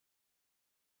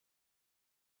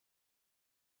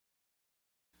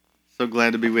So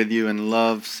glad to be with you and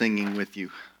love singing with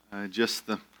you. Just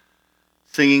the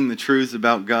singing the truths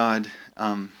about God,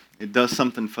 it does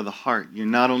something for the heart. You're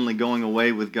not only going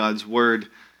away with God's word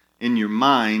in your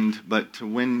mind, but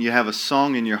when you have a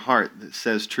song in your heart that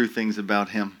says true things about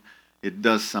Him, it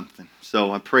does something.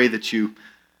 So I pray that you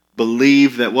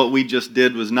believe that what we just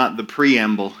did was not the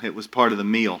preamble, it was part of the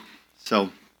meal. So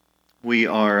we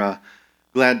are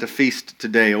glad to feast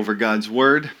today over God's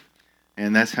word.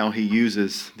 And that's how He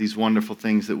uses these wonderful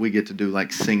things that we get to do,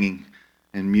 like singing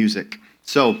and music.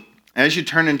 So, as you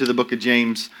turn into the book of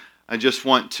James, I just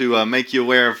want to make you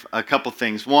aware of a couple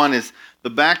things. One is the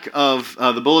back of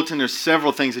the bulletin. There's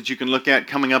several things that you can look at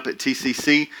coming up at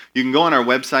TCC. You can go on our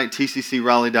website,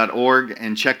 tccraleigh.org,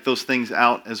 and check those things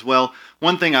out as well.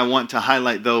 One thing I want to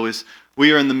highlight, though, is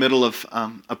we are in the middle of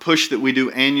a push that we do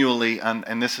annually,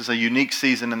 and this is a unique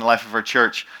season in the life of our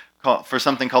church, for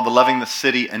something called the Loving the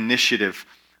City Initiative.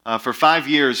 For 5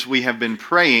 years, we have been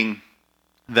praying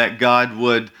that God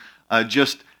would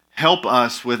just help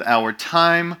us with our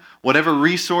time, whatever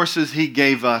resources He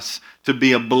gave us, to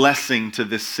be a blessing to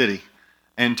this city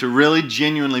and to really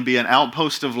genuinely be an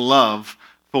outpost of love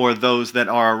for those that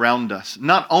are around us.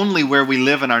 Not only where we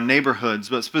live in our neighborhoods,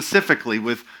 but specifically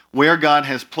with where God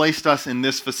has placed us in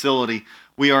this facility.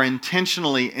 We are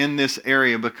intentionally in this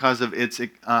area because of its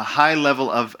high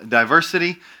level of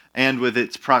diversity and with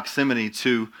its proximity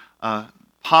to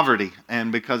poverty,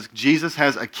 and because Jesus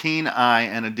has a keen eye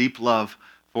and a deep love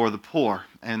for the poor.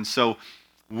 And so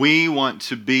we want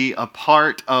to be a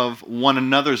part of one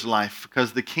another's life,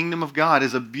 because the kingdom of God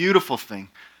is a beautiful thing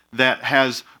that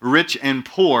has rich and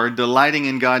poor delighting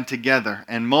in God together,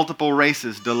 and multiple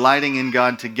races delighting in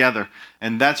God together.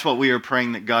 And that's what we are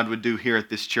praying that God would do here at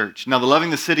this church. Now, the Loving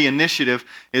the City initiative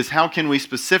is how can we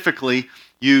specifically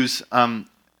use,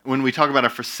 when we talk about our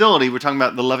facility, we're talking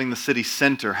about the Loving the City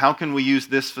Center. How can we use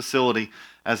this facility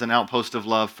as an outpost of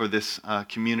love for this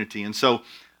community? And so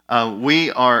we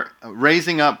are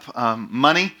raising up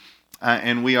money.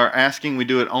 And we are asking, we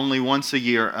do it only once a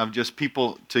year, of just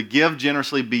people to give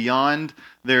generously beyond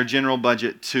their general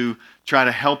budget to try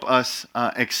to help us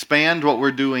expand what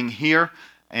we're doing here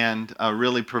and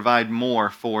really provide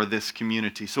more for this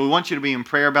community. So we want you to be in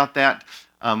prayer about that.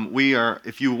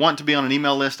 If you want to be on an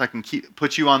email list, I can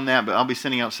put you on that, but I'll be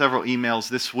sending out several emails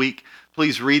this week.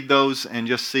 Please read those and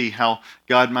just see how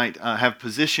God might have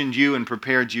positioned you and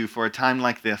prepared you for a time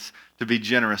like this to be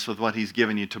generous with what He's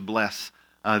given you to bless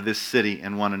this city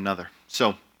and one another.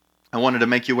 So I wanted to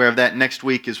make you aware of that. Next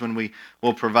week is when we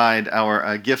will provide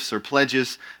our gifts or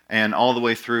pledges, and all the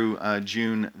way through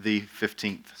June the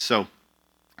 15th. So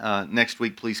next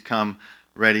week, please come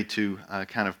ready to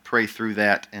kind of pray through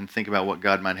that and think about what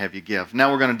God might have you give.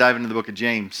 Now we're going to dive into the book of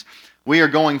James. We are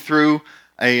going through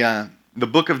the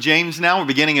book of James now. We're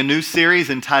beginning a new series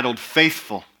entitled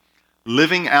Faithful,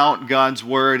 Living Out God's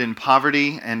Word in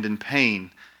Poverty and in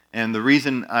Pain. And the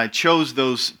reason I chose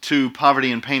those two,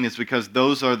 poverty and pain, is because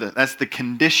that's the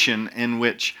condition in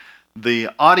which the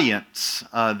audience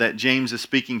that James is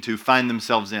speaking to find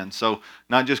themselves in. So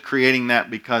not just creating that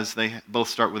because they both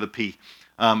start with a P,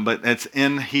 but it's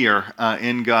in here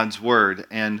in God's Word.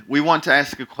 And we want to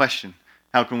ask a question: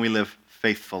 how can we live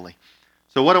faithfully?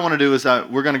 So what I want to do is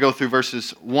we're going to go through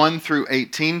verses 1 through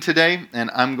 18 today, and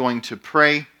I'm going to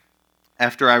pray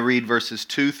after I read verses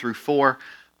 2 through 4,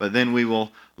 but then we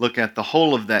will look at the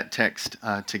whole of that text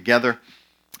together,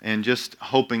 and just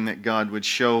hoping that God would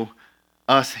show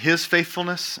us His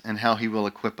faithfulness and how He will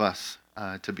equip us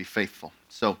to be faithful.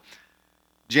 So,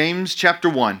 James chapter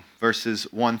 1, verses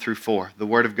 1 through 4. The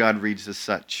Word of God reads as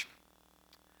such.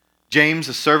 James,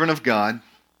 a servant of God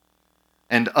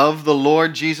and of the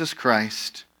Lord Jesus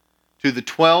Christ, to the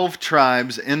 12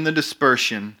 tribes in the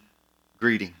dispersion,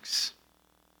 greetings.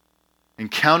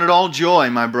 And count it all joy,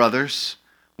 my brothers,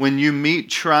 when you meet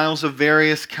trials of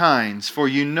various kinds, for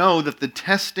you know that the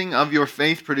testing of your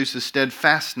faith produces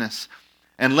steadfastness.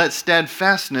 And let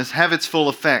steadfastness have its full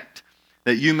effect,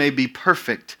 that you may be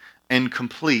perfect and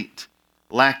complete,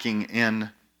 lacking in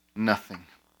nothing.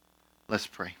 Let's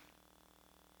pray.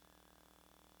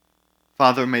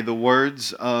 Father, may the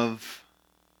words of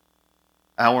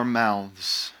our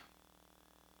mouths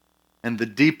and the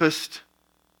deepest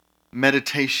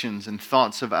meditations and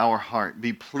thoughts of our heart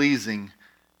be pleasing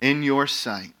in your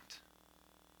sight,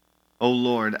 O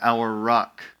Lord, our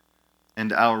rock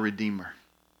and our Redeemer.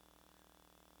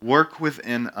 Work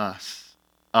within us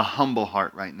a humble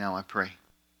heart right now, I pray.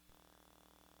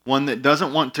 One that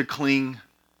doesn't want to cling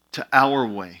to our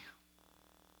way,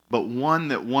 but one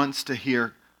that wants to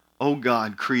hear, O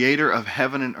God, creator of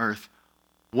heaven and earth,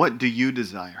 what do you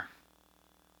desire?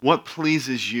 What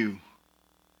pleases you?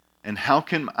 And how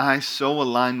can I so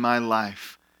align my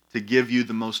life to give you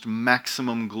the most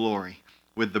maximum glory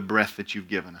with the breath that you've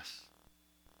given us?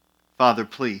 Father,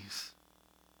 please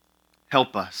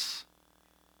help us.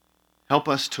 Help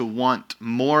us to want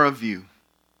more of you,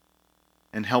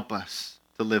 and help us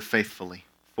to live faithfully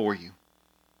for you.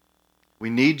 We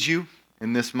need you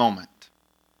in this moment,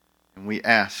 and we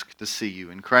ask to see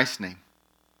you. In Christ's name,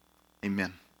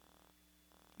 amen.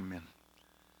 Amen.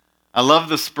 I love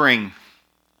the spring.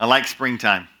 I like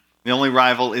springtime. The only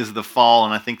rival is the fall,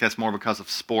 and I think that's more because of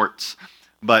sports.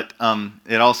 But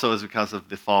it also is because of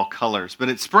the fall colors. But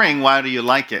it's spring. Why do you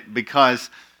like it? Because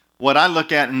what I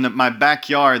look at in my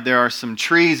backyard, there are some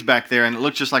trees back there, and it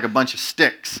looks just like a bunch of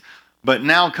sticks. But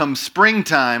now comes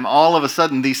springtime, all of a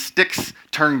sudden these sticks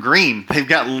turn green. They've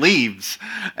got leaves.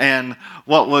 And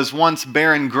what was once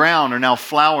barren ground are now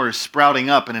flowers sprouting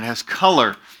up, and it has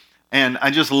color. And I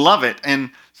just love it.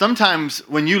 And sometimes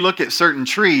when you look at certain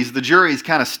trees, the jury's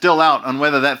kind of still out on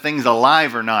whether that thing's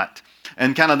alive or not.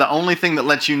 And kind of the only thing that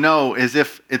lets you know is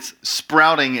if it's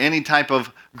sprouting any type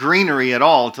of greenery at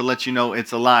all to let you know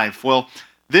it's alive. Well,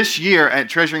 this year at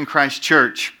Treasuring Christ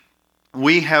Church,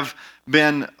 we have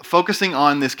been focusing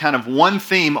on this kind of one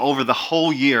theme over the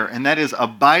whole year, and that is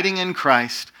abiding in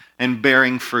Christ and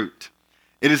bearing fruit.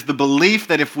 It is the belief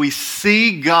that if we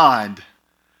see God,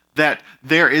 that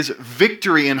there is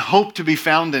victory and hope to be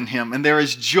found in Him, and there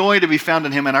is joy to be found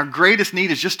in Him, and our greatest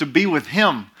need is just to be with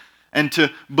Him and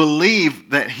to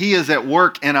believe that He is at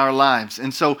work in our lives.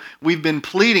 And so we've been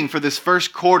pleading for this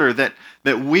first quarter that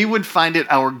we would find it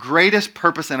our greatest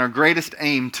purpose and our greatest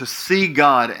aim to see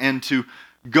God and to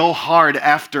go hard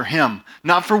after Him,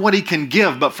 not for what He can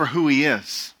give, but for who He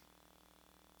is.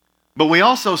 But we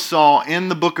also saw in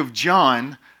the book of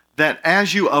John that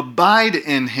as you abide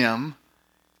in Him,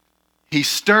 He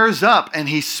stirs up and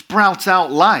He sprouts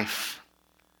out life.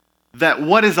 That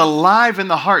what is alive in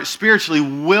the heart spiritually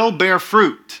will bear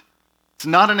fruit. It's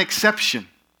not an exception.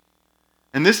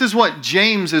 And this is what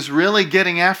James is really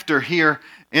getting after here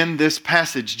in this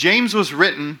passage. James was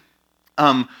written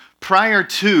prior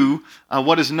to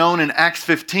what is known in Acts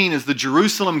 15 as the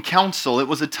Jerusalem Council. It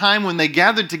was a time when they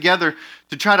gathered together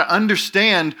to try to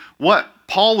understand what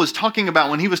Paul was talking about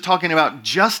when he was talking about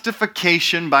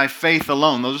justification by faith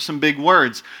alone. Those are some big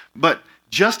words. But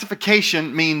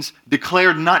justification means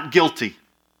declared not guilty.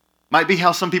 Might be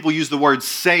how some people use the word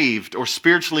saved or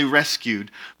spiritually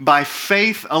rescued by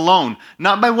faith alone.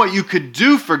 Not by what you could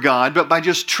do for God, but by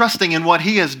just trusting in what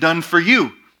He has done for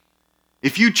you.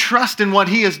 If you trust in what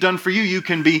He has done for you, you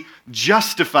can be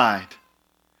justified.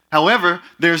 However,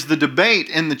 there's the debate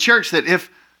in the church that if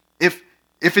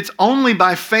it's only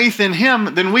by faith in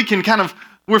Him, then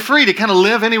we're free to kind of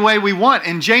live any way we want.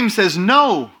 And James says,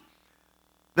 no,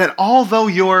 that although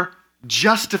your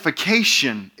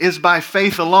justification is by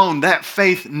faith alone, that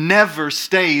faith never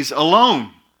stays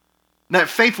alone. That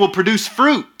faith will produce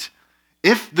fruit.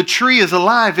 If the tree is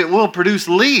alive, it will produce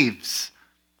leaves.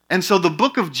 And so the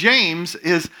book of James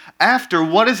is after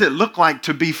what does it look like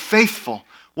to be faithful?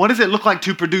 What does it look like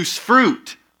to produce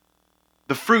fruit?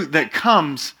 The fruit that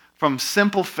comes from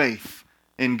simple faith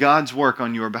in God's work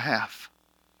on your behalf.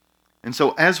 And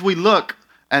so as we look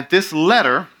at this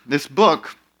letter, this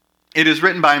book, it is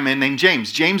written by a man named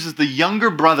James. James is the younger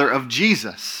brother of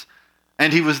Jesus,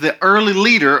 and he was the early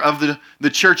leader of the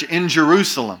church in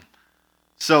Jerusalem.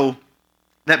 So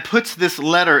that puts this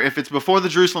letter, if it's before the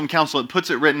Jerusalem Council, it puts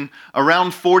it written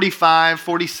around 45,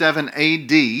 47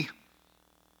 AD,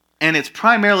 and it's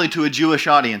primarily to a Jewish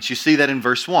audience. You see that in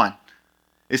verse 1.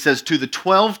 It says, to the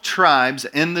 12 tribes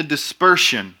in the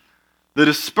dispersion. The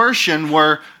dispersion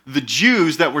were the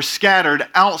Jews that were scattered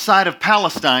outside of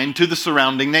Palestine to the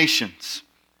surrounding nations.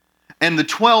 And the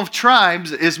 12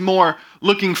 tribes is more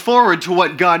looking forward to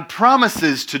what God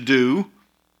promises to do,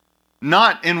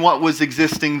 not in what was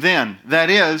existing then. That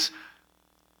is,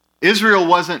 Israel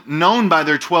wasn't known by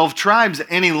their 12 tribes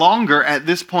any longer at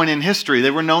this point in history.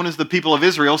 They were known as the people of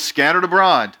Israel scattered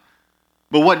abroad.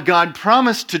 But what God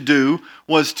promised to do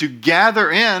was to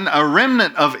gather in a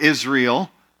remnant of Israel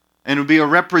and would be a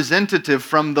representative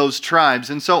from those tribes.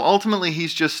 And so ultimately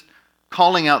he's just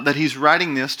calling out that he's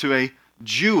writing this to a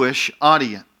Jewish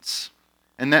audience.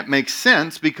 And that makes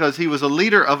sense because he was a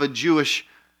leader of a Jewish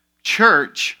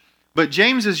church. But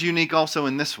James is unique also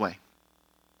in this way.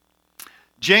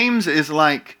 James is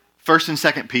like 1st and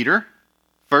 2nd Peter,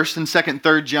 1st and 2nd,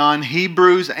 3rd John,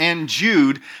 Hebrews, and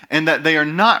Jude, and that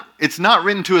it's not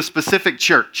written to a specific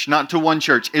church, not to one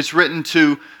church. It's written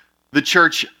to the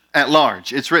church at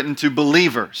large. It's written to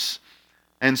believers.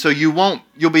 And so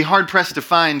you'll be hard-pressed to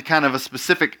find kind of a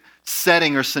specific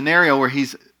setting or scenario where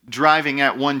he's driving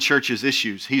at one church's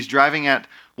issues. He's driving at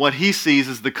what he sees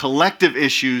as the collective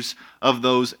issues of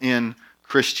those in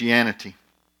Christianity.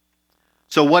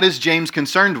 So what is James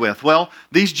concerned with? Well,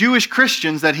 these Jewish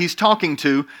Christians that he's talking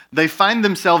to, they find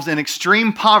themselves in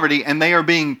extreme poverty and they are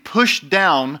being pushed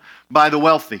down by the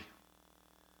wealthy.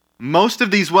 Most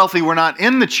of these wealthy were not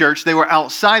in the church, they were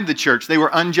outside the church. They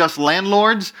were unjust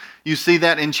landlords. You see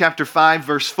that in chapter 5,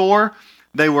 verse 4.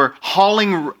 They were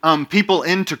hauling people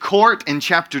into court in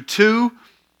chapter 2.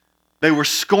 They were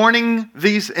scorning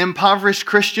these impoverished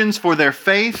Christians for their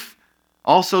faith,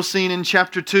 also seen in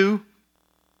chapter 2.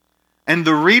 And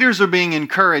the readers are being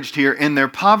encouraged here in their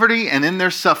poverty and in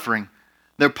their suffering,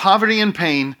 their poverty and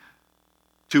pain,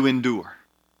 to endure,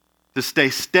 to stay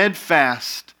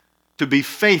steadfast, to be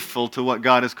faithful to what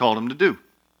God has called them to do.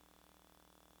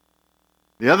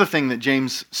 The other thing that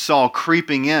James saw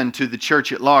creeping into the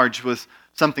church at large was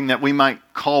something that we might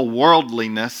call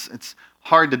worldliness. It's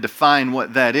hard to define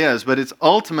what that is, but it's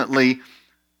ultimately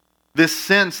this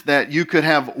sense that you could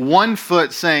have one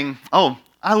foot saying, oh,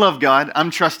 I love God, I'm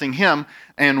trusting Him,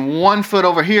 and one foot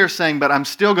over here saying, but I'm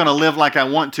still going to live like I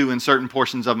want to in certain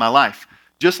portions of my life.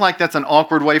 Just like that's an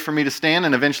awkward way for me to stand,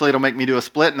 and eventually it'll make me do a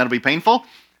split, and that'll be painful.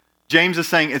 James is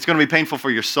saying it's going to be painful for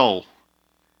your soul.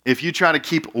 If you try to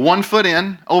keep one foot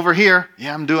in over here,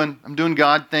 yeah, I'm doing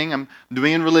God thing, I'm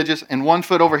being religious, and one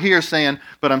foot over here saying,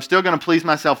 but I'm still going to please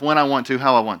myself when I want to,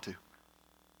 how I want to.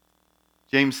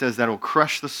 James says that will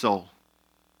crush the soul,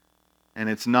 and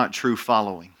it's not true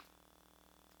following.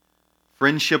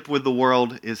 Friendship with the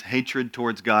world is hatred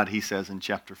towards God, he says in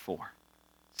chapter 4.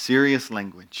 Serious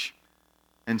language.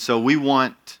 And so we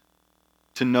want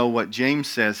to know what James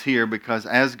says here, because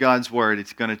as God's word,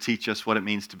 it's going to teach us what it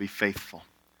means to be faithful.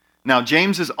 Now,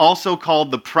 James is also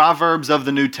called the Proverbs of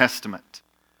the New Testament,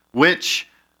 which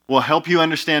will help you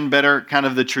understand better kind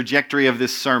of the trajectory of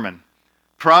this sermon.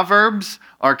 Proverbs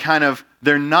are kind of,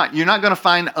 you're not going to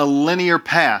find a linear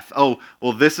path. Oh,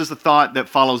 well, this is a thought that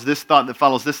follows this thought that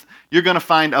follows this. You're going to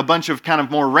find a bunch of kind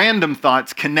of more random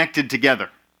thoughts connected together.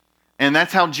 And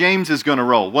that's how James is going to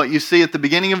roll. What you see at the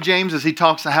beginning of James is he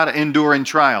talks about how to endure in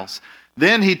trials.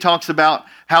 Then he talks about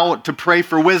how to pray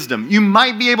for wisdom. You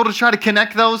might be able to try to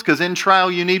connect those because in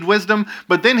trial you need wisdom.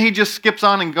 But then he just skips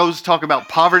on and goes to talk about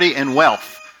poverty and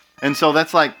wealth. And so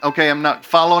that's like, okay, I'm not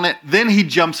following it. Then he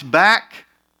jumps back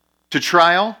to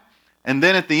trial. And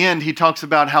then at the end he talks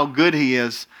about how good he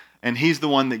is. And he's the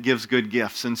one that gives good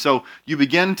gifts. And so you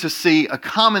begin to see a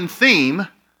common theme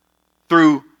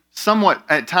through somewhat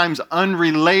at times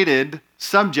unrelated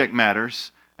subject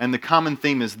matters. And the common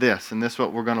theme is this, and this is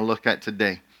what we're going to look at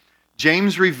today.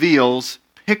 James reveals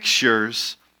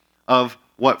pictures of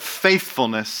what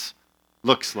faithfulness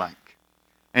looks like.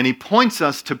 And he points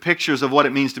us to pictures of what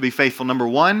it means to be faithful. Number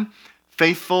one,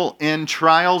 faithful in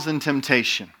trials and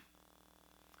temptation.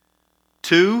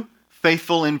 2,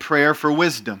 faithful in prayer for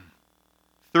wisdom.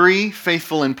 3,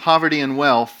 faithful in poverty and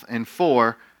wealth. And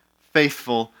 4,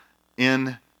 faithful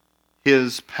in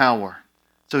His power.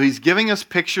 So he's giving us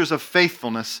pictures of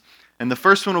faithfulness, and the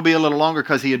first one will be a little longer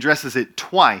because he addresses it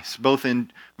twice, both in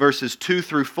verses 2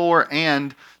 through 4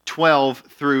 and 12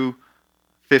 through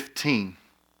 15.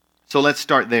 So let's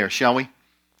start there, shall we?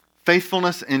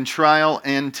 Faithfulness in trial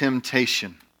and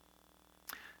temptation.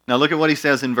 Now look at what he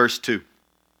says in verse 2.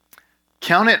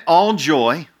 Count it all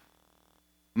joy,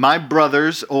 my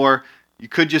brothers, or you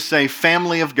could just say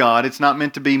family of God. It's not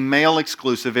meant to be male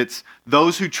exclusive. It's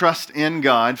those who trust in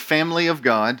God, family of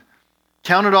God.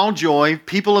 Count it all joy,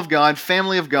 people of God,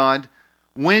 family of God,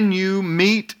 when you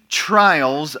meet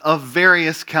trials of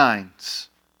various kinds.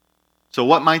 So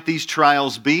what might these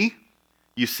trials be?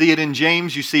 You see it in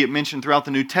James. You see it mentioned throughout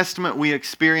the New Testament. We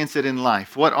experience it in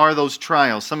life. What are those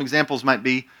trials? Some examples might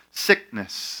be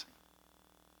sickness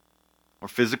or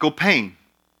physical pain.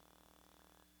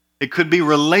 It could be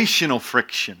relational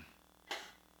friction.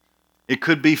 It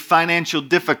could be financial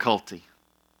difficulty.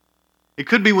 It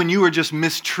could be when you were just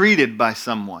mistreated by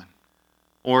someone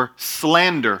or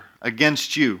slander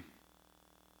against you.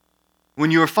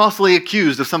 When you were falsely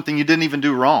accused of something you didn't even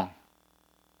do wrong.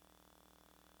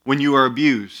 When you were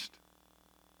abused.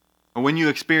 Or when you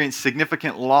experienced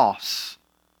significant loss.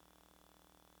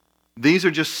 These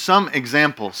are just some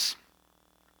examples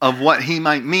of what he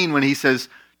might mean when he says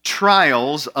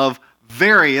trials of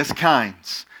various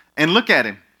kinds. And look at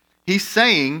him. He's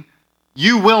saying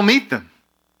you will meet them.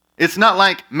 It's not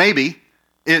like maybe.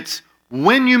 It's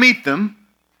when you meet them,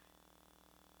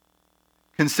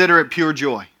 consider it pure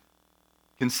joy.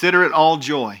 Consider it all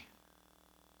joy.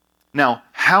 Now,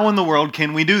 how in the world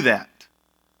can we do that?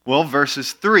 Well,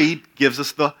 verses 3 gives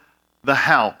us the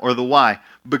how or the why.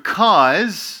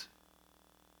 Because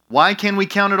Why can we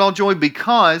count it all joy?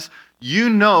 Because you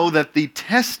know that the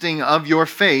testing of your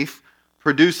faith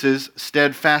produces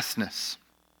steadfastness.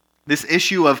 This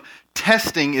issue of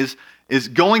testing is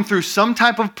going through some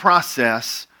type of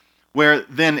process where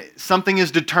then something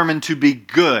is determined to be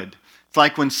good. It's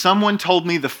like when someone told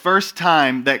me the first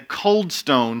time that Cold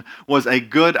Stone was a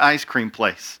good ice cream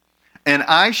place. And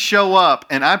I show up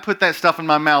and I put that stuff in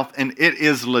my mouth and it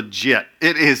is legit.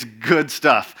 It is good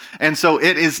stuff. And so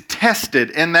it is tested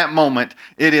in that moment.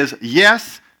 It is,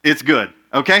 yes, it's good.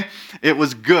 Okay? It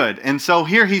was good. And so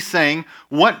here he's saying,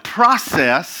 what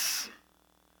process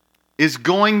is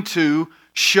going to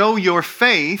show your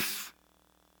faith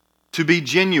to be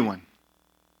genuine?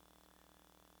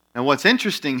 Now what's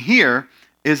interesting here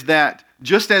is that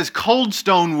just as Cold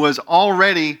Stone was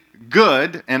already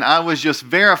good, and I was just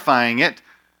verifying it,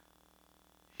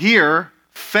 here,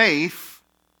 faith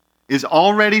is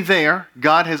already there.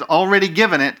 God has already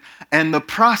given it, and the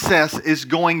process is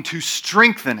going to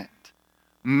strengthen it,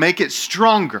 make it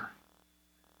stronger.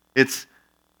 It's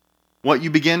what you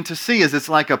begin to see is it's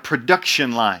like a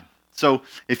production line. So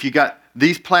if you got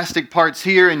these plastic parts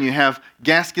here and you have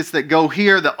gaskets that go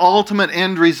here, the ultimate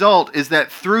end result is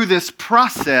that through this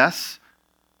process,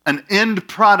 an end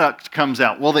product comes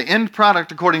out. Well, the end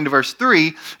product, according to verse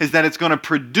 3, is that it's going to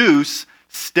produce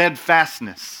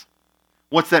steadfastness.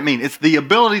 What's that mean? It's the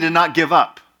ability to not give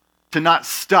up, to not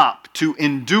stop, to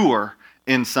endure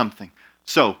in something.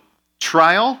 So,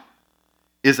 trial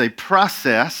is a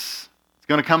process. It's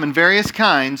going to come in various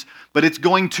kinds, but it's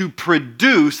going to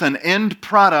produce an end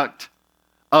product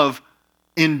of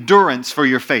endurance for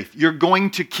your faith. You're going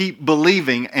to keep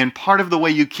believing, and part of the way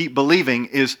you keep believing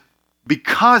is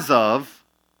because of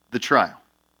the trial.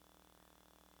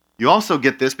 You also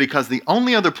get this because the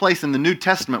only other place in the New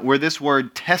Testament where this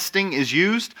word testing is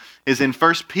used is in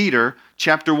 1 Peter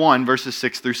chapter 1, verses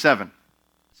 6 through 7.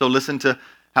 So listen to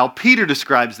how Peter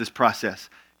describes this process.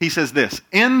 He says this,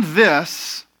 "In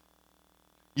this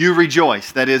you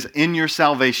rejoice," that is, in your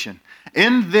salvation.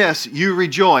 "In this you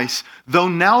rejoice, though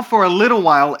now for a little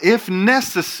while, if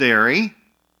necessary,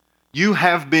 you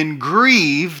have been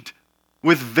grieved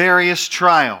with various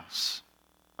trials."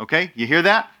 Okay, you hear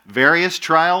that? Various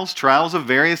trials, trials of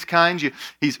various kinds.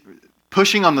 He's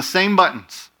pushing on the same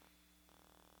buttons.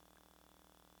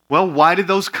 Well, why did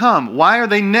those come? Why are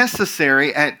they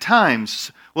necessary at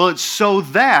times? Well, it's so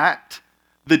that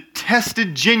the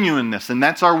tested genuineness, and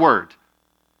that's our word,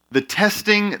 the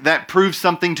testing that proves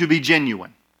something to be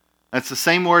genuine. That's the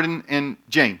same word in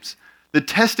James. The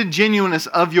tested genuineness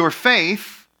of your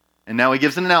faith, and now he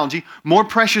gives an analogy, more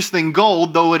precious than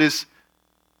gold, though it is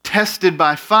tested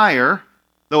by fire,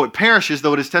 though it perishes,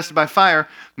 though it is tested by fire,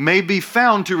 may be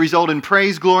found to result in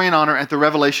praise, glory, and honor at the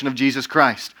revelation of Jesus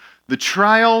Christ. The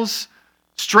trials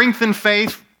strengthen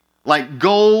faith like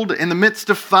gold in the midst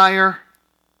of fire,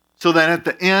 so that at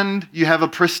the end you have a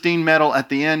pristine metal. At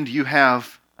the end you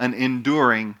have an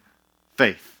enduring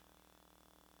faith.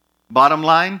 Bottom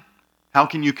line, how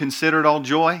can you consider it all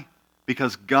joy?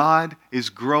 Because God is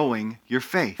growing your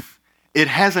faith. It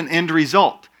has an end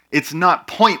result. It's not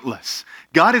pointless.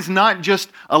 God is not just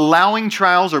allowing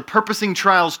trials or purposing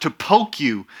trials to poke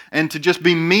you and to just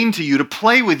be mean to you, to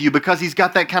play with you because He's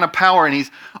got that kind of power and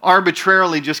He's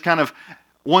arbitrarily just kind of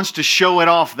wants to show it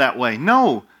off that way.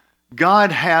 No,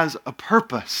 God has a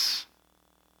purpose,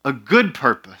 a good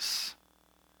purpose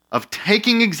of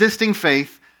taking existing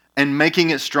faith and making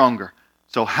it stronger.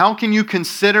 So how can you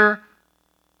consider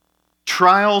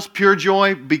trials pure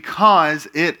joy? Because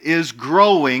it is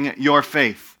growing your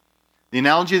faith. The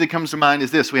analogy that comes to mind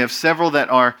is this. We have several that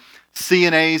are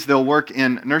CNAs. They'll work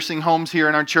in nursing homes here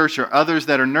in our church, or others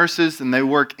that are nurses and they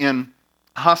work in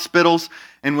hospitals.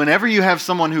 And whenever you have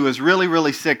someone who is really,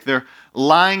 really sick, they're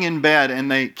lying in bed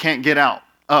and they can't get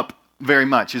up very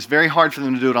much. It's very hard for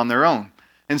them to do it on their own.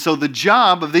 And so the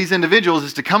job of these individuals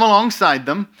is to come alongside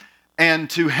them and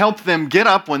to help them get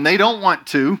up when they don't want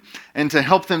to, and to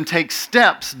help them take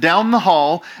steps down the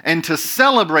hall and to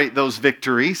celebrate those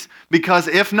victories, because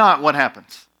if not, what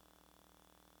happens?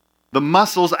 The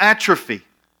muscles atrophy.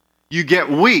 You get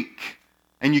weak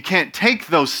and you can't take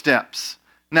those steps.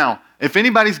 Now, if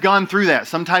anybody's gone through that,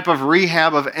 some type of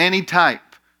rehab of any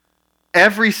type,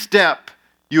 every step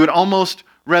you would almost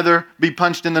rather be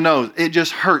punched in the nose. It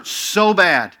just hurts so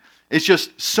bad. It's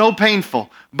just so painful.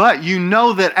 But you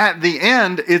know that at the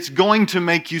end, it's going to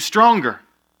make you stronger.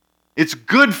 It's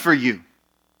good for you.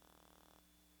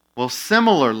 Well,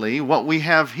 similarly, what we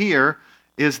have here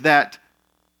is that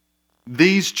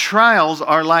these trials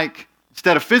are like,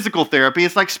 instead of physical therapy,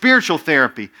 it's like spiritual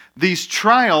therapy. These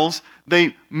trials,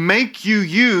 they make you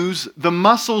use the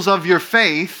muscles of your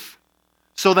faith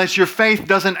so that your faith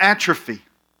doesn't atrophy.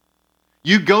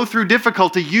 You go through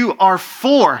difficulty, you are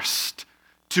forced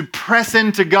to press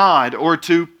into God or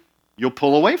you'll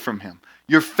pull away from Him.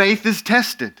 Your faith is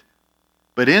tested.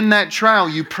 But in that trial,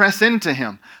 you press into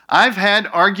Him. I've had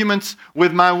arguments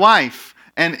with my wife,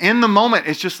 and in the moment,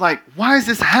 it's just like, why is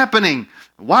this happening?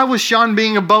 Why was Sean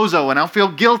being a bozo? And I'll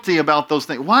feel guilty about those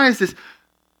things. Why is this?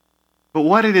 But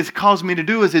what it has caused me to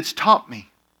do is it's taught me.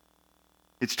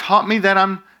 It's taught me that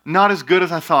I'm not as good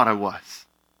as I thought I was.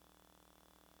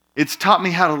 It's taught me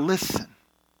how to listen.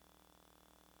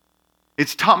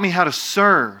 It's taught me how to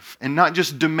serve and not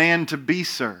just demand to be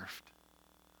served.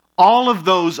 All of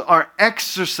those are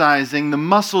exercising the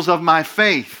muscles of my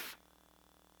faith.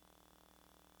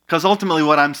 Because ultimately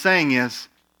what I'm saying is,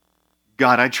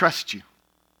 God, I trust you.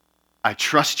 I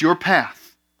trust your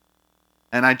path.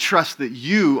 And I trust that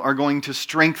you are going to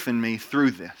strengthen me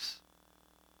through this.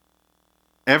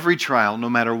 Every trial, no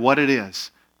matter what it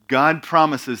is, God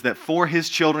promises that for His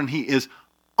children, He is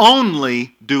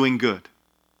only doing good.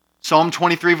 Psalm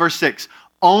 23, verse 6,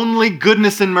 only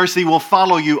goodness and mercy will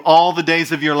follow you all the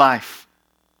days of your life.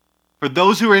 For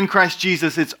those who are in Christ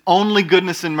Jesus, it's only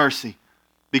goodness and mercy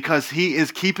because He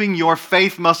is keeping your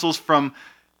faith muscles from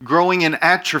growing in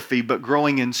atrophy, but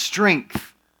growing in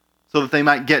strength so that they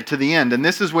might get to the end. And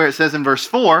this is where it says in verse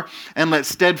 4, and let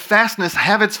steadfastness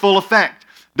have its full effect.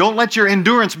 Don't let your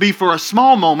endurance be for a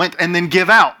small moment and then give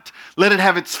out. Let it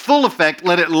have its full effect.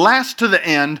 Let it last to the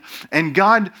end. And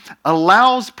God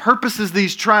purposes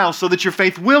these trials so that your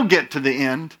faith will get to the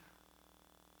end.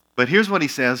 But here's what He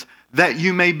says, that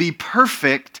you may be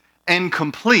perfect and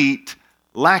complete,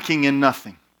 lacking in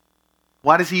nothing.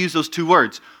 Why does He use those two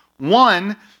words?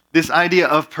 One, this idea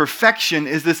of perfection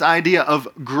is this idea of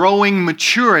growing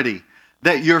maturity,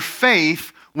 that your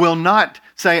faith will not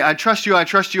say, I trust you, I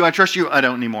trust you, I trust you, I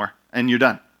don't anymore, and you're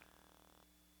done.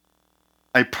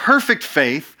 A perfect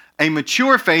faith, a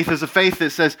mature faith, is a faith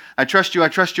that says, I trust you, I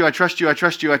trust you, I trust you, I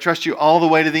trust you, I trust you, all the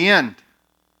way to the end.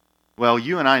 Well,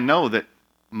 you and I know that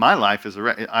my life is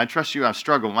I trust you, I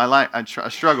struggle. My life, I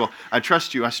struggle. I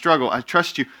trust you, I struggle. I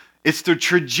trust you. It's the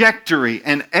trajectory,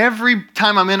 and every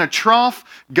time I'm in a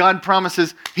trough, God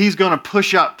promises He's going to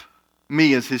push up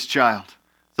me as His child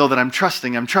so that I'm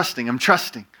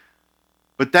trusting.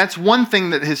 But that's one thing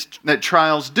that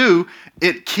trials do.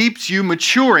 It keeps you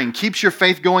maturing, keeps your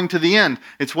faith going to the end.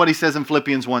 It's what He says in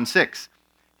Philippians 1:6.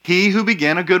 He who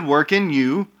began a good work in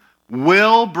you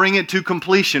will bring it to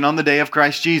completion on the day of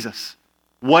Christ Jesus.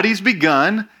 What He's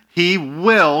begun, He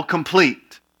will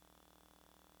complete.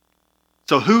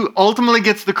 So who ultimately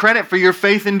gets the credit for your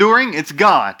faith enduring? It's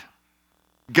God.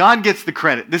 God gets the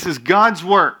credit. This is God's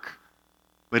work.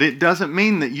 But it doesn't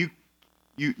mean that you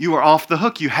are off the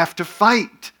hook. You have to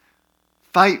fight.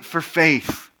 Fight for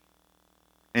faith.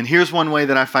 And here's one way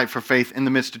that I fight for faith in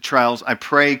the midst of trials. I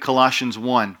pray Colossians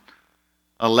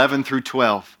 1:11 through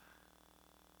 12.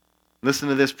 Listen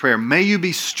to this prayer. May you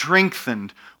be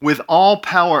strengthened with all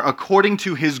power according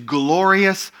to His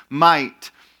glorious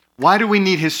might. Why do we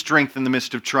need His strength in the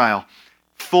midst of trial?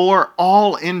 For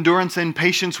all endurance and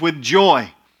patience with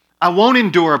joy. I won't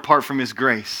endure apart from His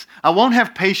grace. I won't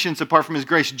have patience apart from His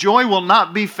grace. Joy will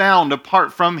not be found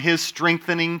apart from His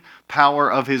strengthening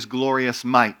power of His glorious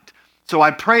might. So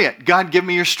I pray it. God, give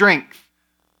me your strength.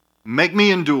 Make me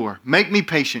endure. Make me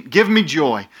patient. Give me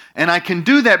joy. And I can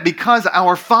do that because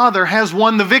our Father has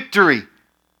won the victory.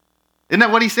 Isn't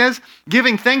that what He says?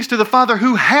 Giving thanks to the Father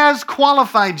who has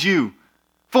qualified you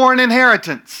for an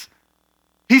inheritance.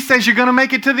 He says you're going to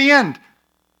make it to the end.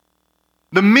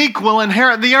 The meek will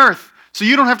inherit the earth. So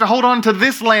you don't have to hold on to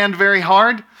this land very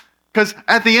hard, because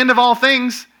at the end of all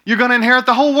things, you're going to inherit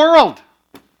the whole world.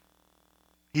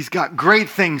 He's got great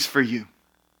things for you.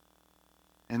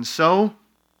 And so,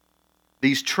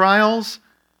 these trials,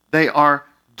 they are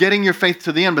getting your faith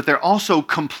to the end, but they're also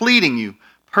completing you,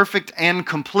 perfect and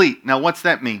complete. Now, what's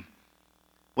that mean?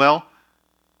 Well,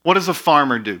 what does a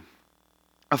farmer do?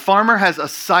 A farmer has a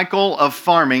cycle of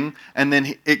farming, and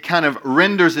then it kind of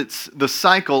renders the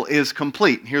cycle is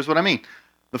complete. Here's what I mean.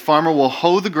 The farmer will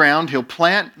hoe the ground, he'll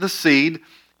plant the seed,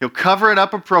 he'll cover it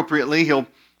up appropriately,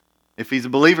 if he's a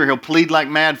believer, he'll plead like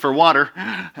mad for water,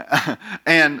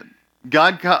 and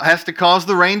God has to cause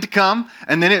the rain to come,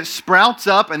 and then it sprouts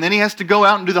up, and then he has to go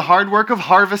out and do the hard work of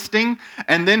harvesting,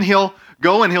 and then he'll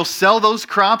go and he'll sell those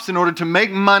crops in order to make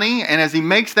money, and as he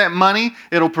makes that money,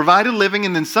 it'll provide a living,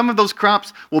 and then some of those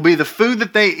crops will be the food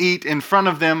that they eat in front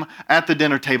of them at the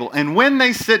dinner table. And when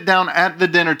they sit down at the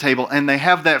dinner table and they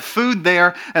have that food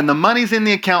there, and the money's in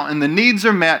the account, and the needs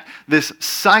are met, this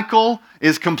cycle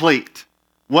is complete.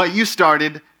 What you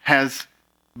started has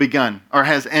begun, or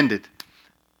has ended.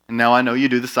 And now I know you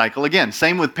do the cycle again.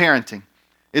 Same with parenting.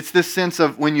 It's this sense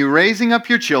of when you're raising up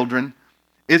your children,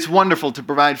 it's wonderful to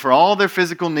provide for all their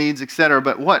physical needs, etc.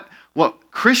 But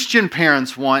what Christian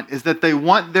parents want is that they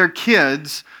want their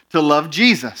kids to love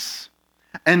Jesus.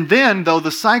 And then, though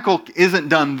the cycle isn't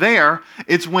done there,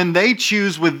 it's when they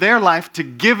choose with their life to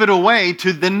give it away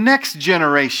to the next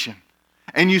generation.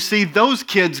 And you see those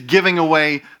kids giving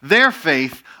away their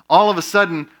faith, all of a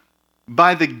sudden,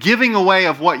 by the giving away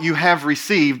of what you have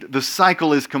received, the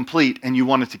cycle is complete and you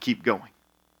want it to keep going.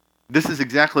 This is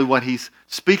exactly what he's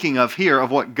speaking of here, of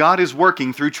what God is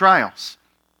working through trials.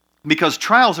 Because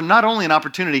trials are not only an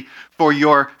opportunity for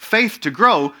your faith to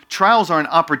grow, trials are an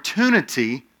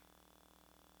opportunity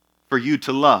for you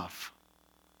to love.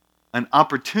 An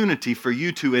opportunity for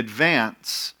you to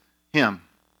advance Him.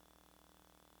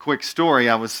 Quick story,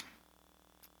 I was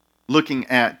looking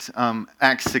at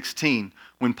Acts 16,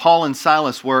 when Paul and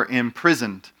Silas were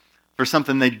imprisoned for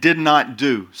something they did not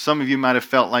do. Some of you might have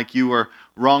felt like you were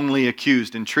wrongly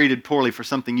accused and treated poorly for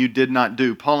something you did not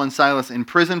do. Paul and Silas in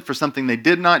prison for something they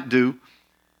did not do,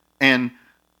 and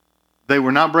they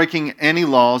were not breaking any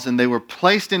laws, and they were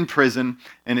placed in prison,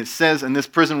 and it says, and this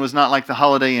prison was not like the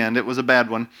Holiday Inn, it was a bad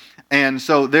one. And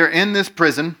so they're in this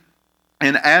prison,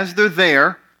 and as they're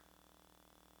there,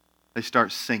 they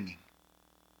start singing.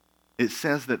 It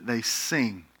says that they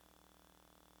sing,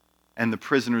 and the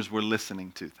prisoners were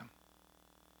listening to them.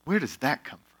 Where does that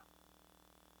come from?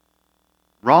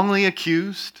 Wrongly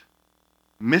accused,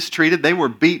 mistreated, they were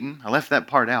beaten. I left that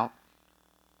part out.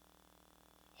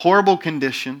 Horrible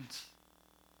conditions,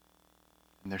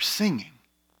 and they're singing.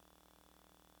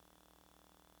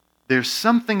 There's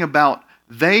something about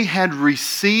they had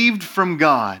received from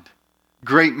God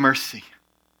great mercy.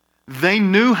 They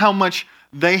knew how much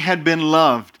they had been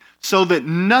loved, so that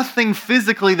nothing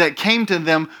physically that came to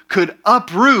them could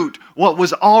uproot what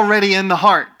was already in the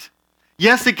heart.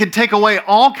 Yes, it could take away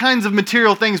all kinds of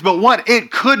material things, but what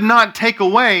it could not take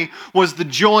away was the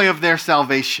joy of their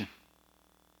salvation.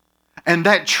 And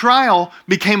that trial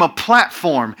became a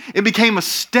platform. It became a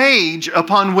stage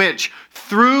upon which,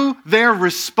 through their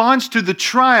response to the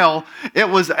trial, it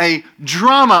was a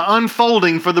drama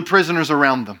unfolding for the prisoners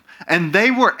around them. And they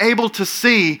were able to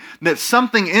see that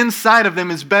something inside of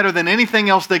them is better than anything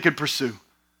else they could pursue.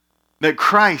 That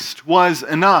Christ was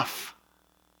enough.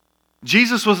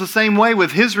 Jesus was the same way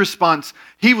with his response.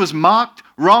 He was mocked,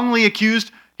 wrongly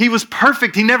accused. He was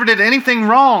perfect. He never did anything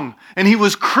wrong. And he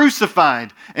was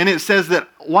crucified. And it says that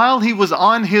while he was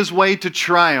on his way to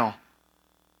trial,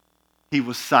 he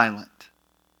was silent,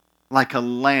 like a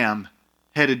lamb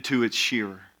headed to its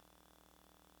shearer.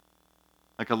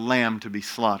 Like a lamb to be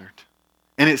slaughtered.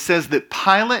 And it says that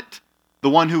Pilate, the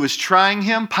one who was trying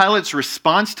him, Pilate's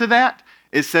response to that,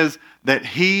 it says that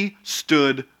he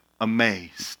stood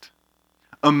amazed.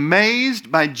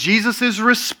 Amazed by Jesus'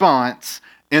 response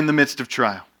in the midst of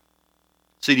trial.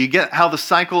 So do you get how the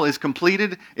cycle is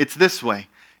completed? It's this way.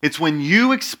 It's when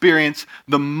you experience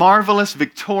the marvelous,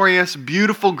 victorious,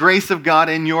 beautiful grace of God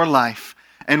in your life.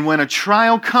 And when a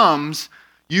trial comes,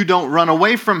 you don't run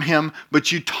away from Him,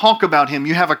 but you talk about Him.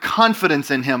 You have a confidence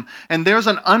in Him. And there's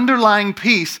an underlying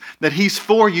peace that He's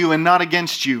for you and not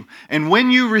against you. And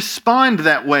when you respond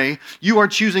that way, you are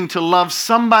choosing to love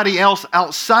somebody else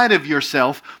outside of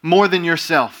yourself more than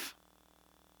yourself.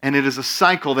 And it is a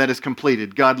cycle that is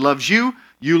completed. God loves you,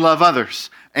 you love others.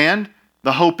 And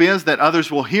the hope is that others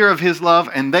will hear of His love,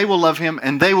 and they will love Him,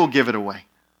 and they will give it away.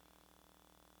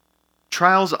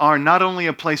 Trials are not only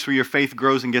a place where your faith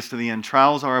grows and gets to the end.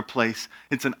 Trials are a place,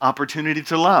 it's an opportunity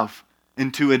to love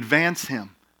and to advance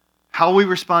Him. How we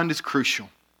respond is crucial.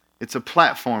 It's a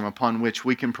platform upon which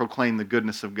we can proclaim the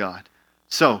goodness of God.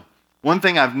 So, one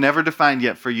thing I've never defined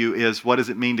yet for you is, what does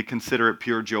it mean to consider it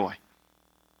pure joy?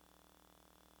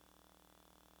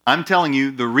 I'm telling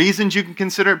you, the reasons you can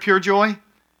consider it pure joy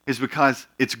is because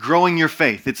it's growing your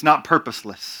faith. It's not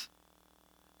purposeless.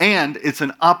 And it's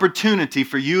an opportunity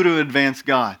for you to advance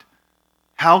God.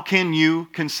 How can you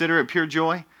consider it pure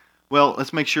joy? Well,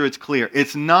 let's make sure it's clear.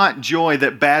 It's not joy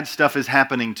that bad stuff is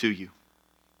happening to you.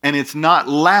 And it's not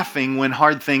laughing when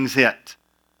hard things hit.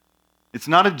 It's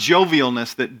not a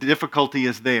jovialness that difficulty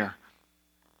is there.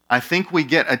 I think we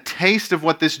get a taste of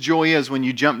what this joy is when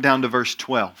you jump down to verse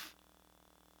 12.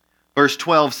 Verse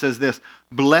 12 says this,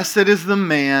 "Blessed is the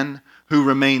man who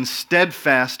remains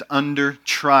steadfast under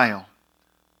trial."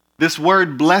 This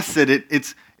word blessed,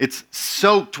 it's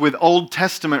soaked with Old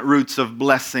Testament roots of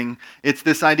blessing. It's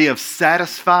this idea of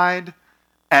satisfied,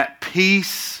 at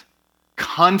peace,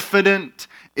 confident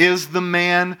is the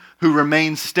man who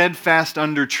remains steadfast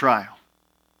under trial.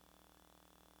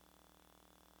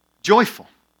 Joyful.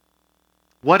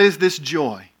 What is this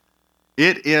joy?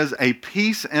 It is a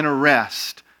peace and a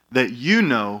rest that you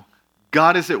know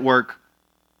God is at work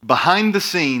behind the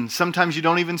scenes. Sometimes you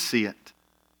don't even see it,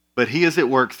 but He is at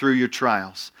work through your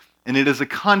trials. And it is a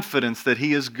confidence that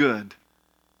He is good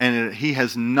and He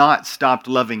has not stopped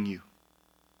loving you.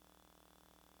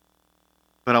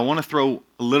 But I want to throw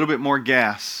a little bit more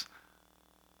gas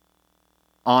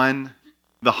on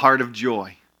the heart of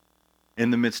joy in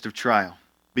the midst of trial,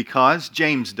 because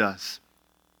James does.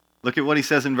 Look at what he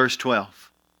says in verse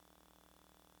 12.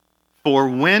 For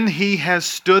when he has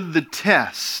stood the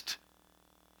test,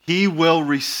 he will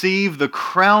receive the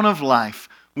crown of life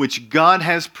which God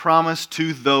has promised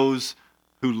to those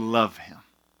who love Him.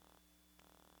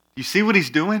 You see what he's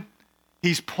doing?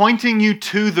 He's pointing you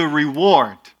to the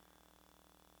reward.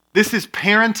 This is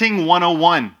parenting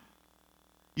 101.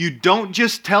 You don't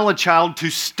just tell a child to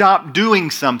stop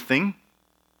doing something.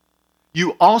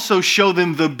 You also show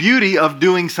them the beauty of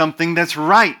doing something that's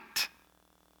right.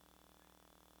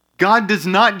 God does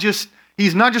not just,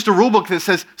 He's not just a rule book that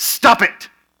says, stop it.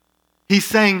 He's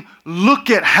saying, look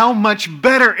at how much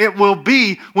better it will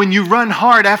be when you run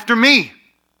hard after me.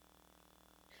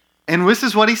 And this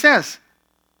is what He says.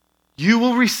 You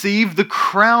will receive the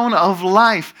crown of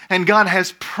life, and God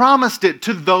has promised it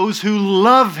to those who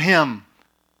love Him.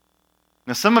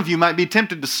 Now, some of you might be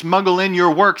tempted to smuggle in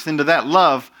your works into that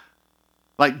love.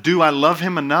 Like, do I love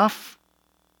Him enough?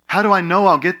 How do I know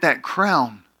I'll get that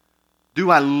crown?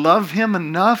 Do I love Him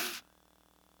enough?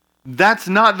 That's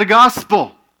not the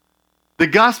gospel. The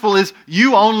gospel is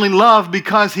you only love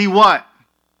because He what?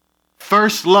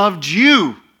 First loved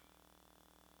you.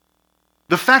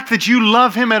 The fact that you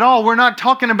love Him at all, we're not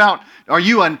talking about are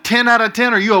you a 10 out of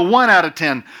 10 or are you a 1 out of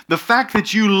 10. The fact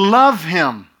that you love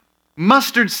Him,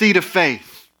 mustard seed of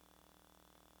faith,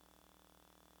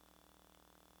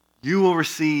 you will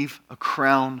receive a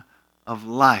crown of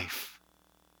life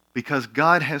because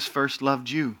God has first loved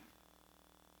you.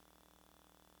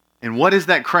 And what is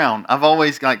that crown? I've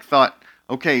always thought,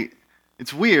 okay,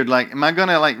 it's weird. Am I going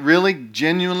to really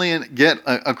genuinely get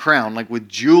a crown, with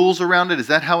jewels around it? Is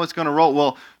that how it's going to roll?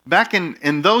 Well, back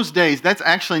in those days, that's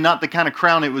actually not the kind of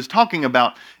crown it was talking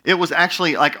about. It was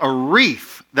actually like a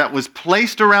wreath that was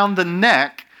placed around the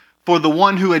neck for the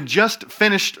one who had just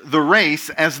finished the race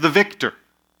as the victor.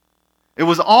 It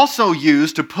was also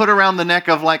used to put around the neck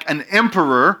of an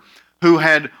emperor who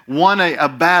had won a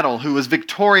battle, who was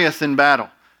victorious in battle.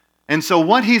 And so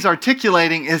what he's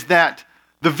articulating is that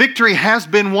the victory has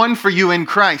been won for you in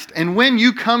Christ. And when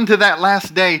you come to that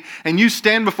last day and you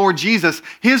stand before Jesus,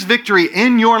 His victory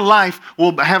in your life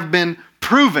will have been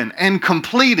proven and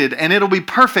completed, and it'll be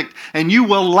perfect, and you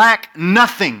will lack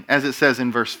nothing, as it says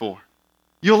in verse 4.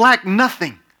 You'll lack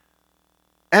nothing.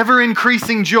 Ever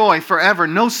increasing joy forever,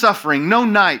 no suffering, no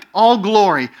night, all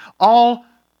glory, all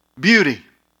beauty.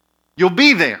 You'll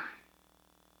be there.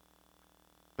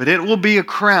 But it will be a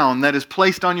crown that is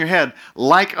placed on your head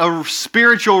like a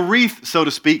spiritual wreath, so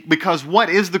to speak, because what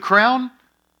is the crown?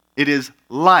 It is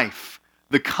life.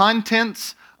 The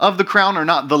contents of the crown are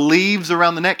not the leaves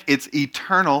around the neck, it's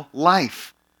eternal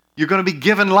life. You're going to be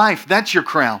given life. That's your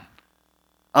crown.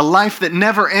 A life that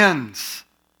never ends.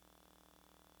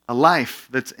 A life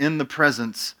that's in the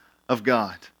presence of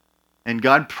God. And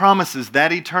God promises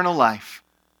that eternal life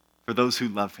for those who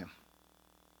love Him.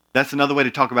 That's another way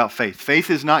to talk about faith. Faith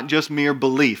is not just mere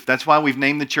belief. That's why we've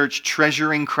named the church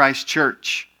Treasuring Christ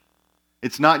Church.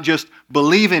 It's not just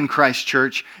believe in Christ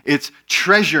Church, it's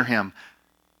treasure Him.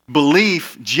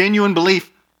 Belief, genuine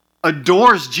belief,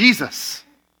 adores Jesus,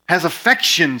 has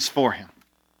affections for Him.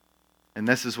 And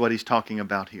this is what he's talking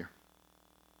about here.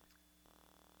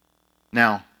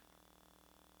 Now,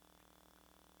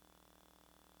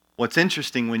 what's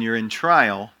interesting when you're in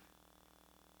trial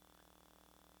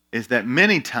is that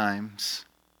many times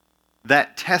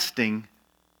that testing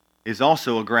is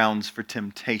also a grounds for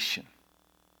temptation.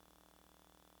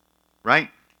 Right?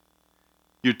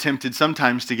 You're tempted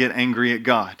sometimes to get angry at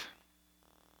God.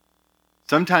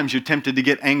 Sometimes you're tempted to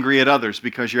get angry at others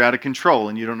because you're out of control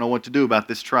and you don't know what to do about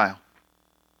this trial.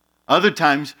 Other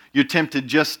times you're tempted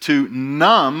just to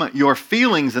numb your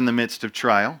feelings in the midst of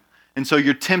trial, and so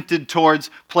you're tempted towards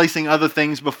placing other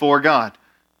things before God.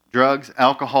 Drugs,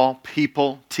 alcohol,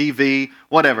 people, TV,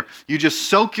 whatever. You just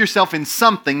soak yourself in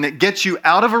something that gets you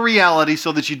out of a reality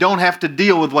so that you don't have to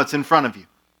deal with what's in front of you.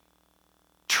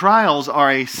 Trials are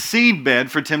a seedbed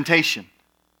for temptation.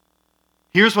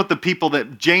 Here's what the people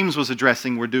that James was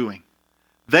addressing were doing.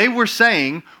 They were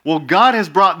saying, well, God has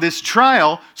brought this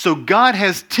trial, so God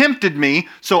has tempted me,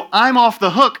 so I'm off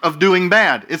the hook of doing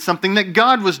bad. It's something that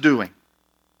God was doing.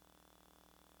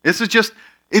 This is just,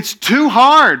 it's too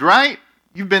hard, right?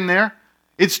 You've been there.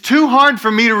 It's too hard for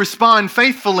me to respond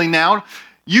faithfully now.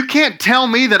 You can't tell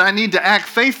me that I need to act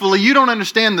faithfully. You don't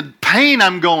understand the pain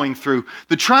I'm going through.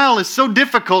 The trial is so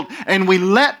difficult, and we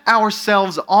let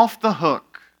ourselves off the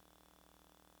hook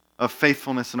of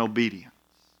faithfulness and obedience.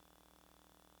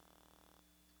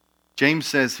 James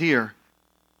says here,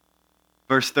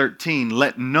 verse 13,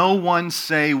 let no one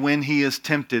say when he is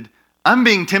tempted, I'm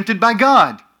being tempted by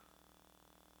God,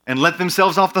 and let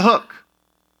themselves off the hook.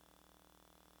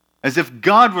 As if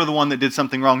God were the one that did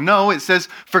something wrong. No, it says,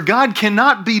 for God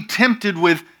cannot be tempted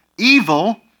with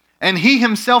evil, and he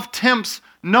himself tempts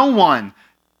no one.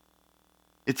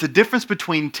 It's a difference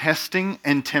between testing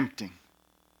and tempting.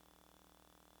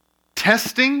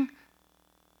 Testing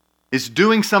is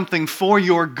doing something for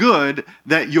your good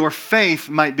that your faith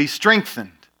might be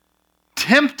strengthened.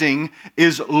 Tempting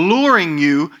is luring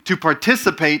you to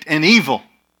participate in evil.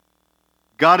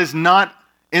 God is not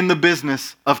in the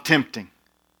business of tempting.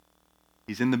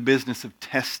 He's in the business of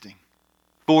testing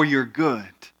for your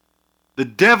good. The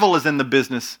devil is in the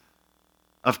business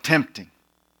of tempting.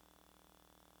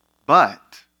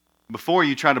 But before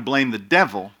you try to blame the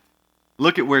devil,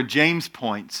 look at where James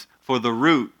points for the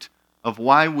root of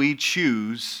why we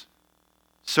choose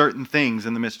certain things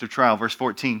in the midst of trial. Verse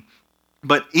 14.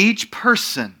 But each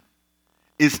person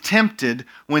is tempted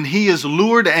when he is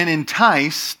lured and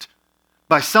enticed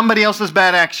by somebody else's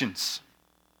bad actions.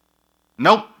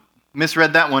 Nope.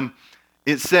 Misread that one.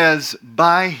 It says,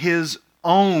 by his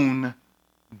own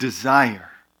desire.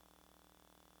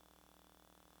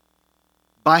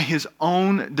 By his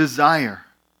own desire.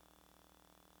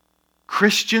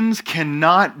 Christians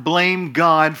cannot blame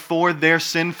God for their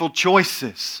sinful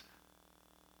choices.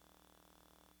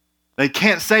 They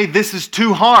can't say, this is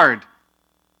too hard,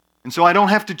 and so I don't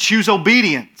have to choose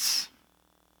obedience.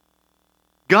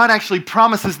 God actually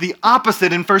promises the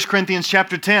opposite in 1 Corinthians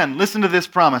chapter 10. Listen to this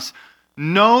promise.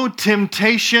 No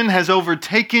temptation has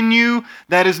overtaken you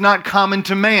that is not common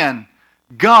to man.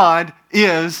 God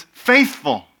is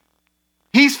faithful.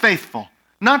 He's faithful.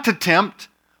 Not to tempt,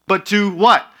 but to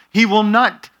what? He will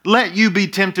not let you be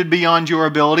tempted beyond your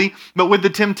ability, but with the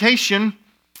temptation,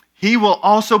 He will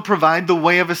also provide the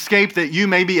way of escape that you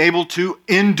may be able to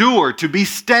endure, to be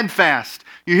steadfast.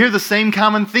 You hear the same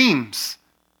common themes.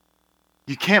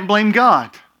 You can't blame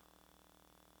God.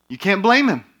 You can't blame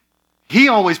Him. He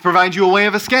always provides you a way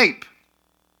of escape.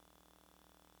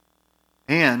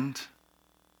 And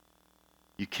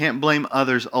you can't blame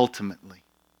others ultimately.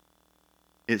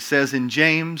 It says in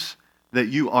James that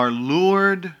you are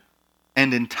lured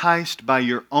and enticed by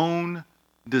your own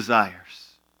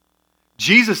desires.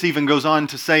 Jesus even goes on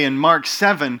to say in Mark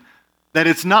 7 that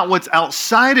it's not what's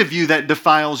outside of you that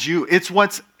defiles you, it's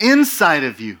what's inside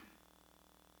of you.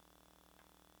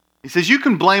 He says you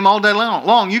can blame all day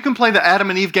long. You can play the Adam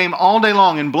and Eve game all day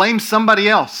long and blame somebody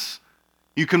else.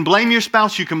 You can blame your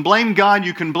spouse, you can blame God,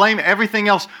 you can blame everything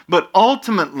else. But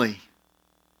ultimately,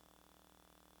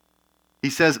 he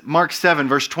says, Mark 7,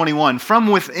 verse 21, from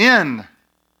within,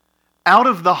 out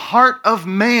of the heart of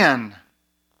man,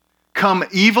 come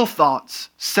evil thoughts,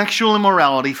 sexual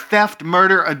immorality, theft,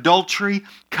 murder, adultery,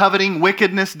 coveting,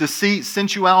 wickedness, deceit,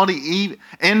 sensuality,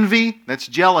 envy, that's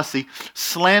jealousy,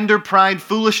 slander, pride,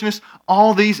 foolishness.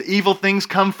 All these evil things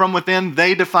come from within.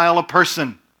 They defile a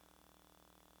person.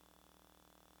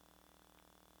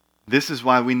 This is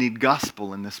why we need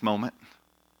gospel in this moment.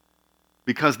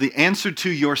 Because the answer to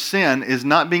your sin is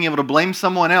not being able to blame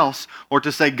someone else or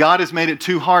to say, God has made it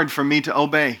too hard for me to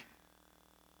obey.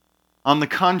 On the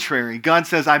contrary, God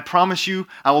says, I promise you,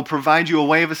 I will provide you a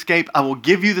way of escape. I will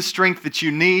give you the strength that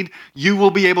you need. You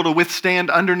will be able to withstand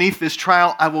underneath this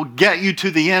trial. I will get you to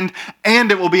the end,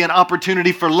 and it will be an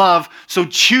opportunity for love. So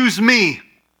choose me,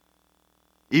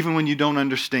 even when you don't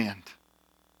understand.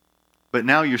 But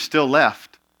now you're still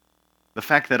left. The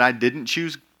fact that I didn't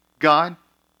choose God,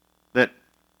 that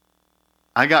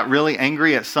I got really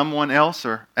angry at someone else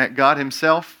or at God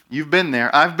Himself, you've been there.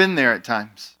 I've been there at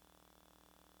times.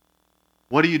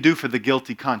 What do you do for the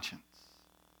guilty conscience?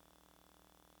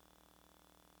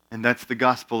 And that's the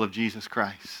gospel of Jesus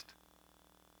Christ.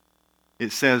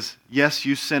 It says, yes,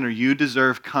 you sinner, you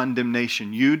deserve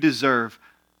condemnation. You deserve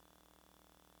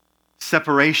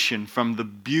separation from the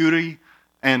beauty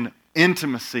and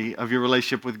intimacy of your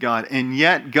relationship with God. And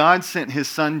yet God sent His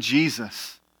Son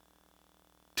Jesus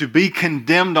to be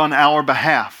condemned on our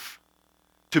behalf,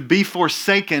 to be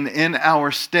forsaken in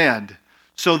our stead,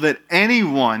 so that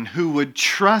anyone who would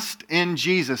trust in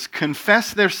Jesus,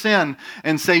 confess their sin,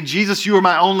 and say, Jesus, you are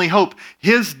my only hope,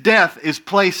 His death is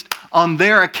placed on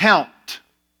their account.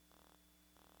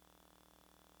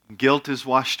 Guilt is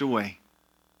washed away,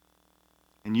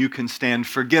 and you can stand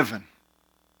forgiven.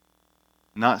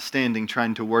 not standing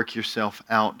trying to work yourself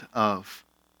out of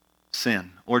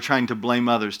sin, or trying to blame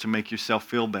others to make yourself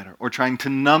feel better, or trying to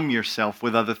numb yourself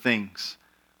with other things.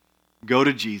 Go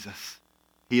to Jesus.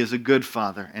 He is a good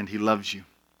Father, and He loves you.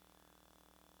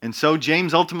 And so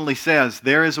James ultimately says,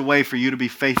 there is a way for you to be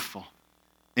faithful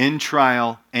in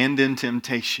trial and in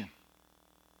temptation.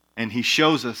 And he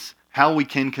shows us how we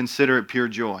can consider it pure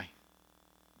joy,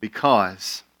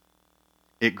 because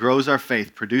it grows our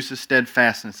faith, produces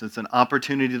steadfastness. It's an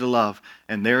opportunity to love,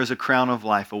 and there is a crown of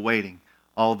life awaiting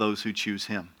all those who choose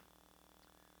Him.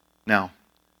 Now,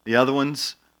 the other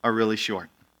ones are really short.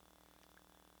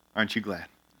 Aren't you glad?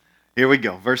 Here we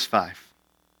go, verse 5.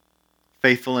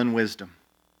 Faithful in wisdom.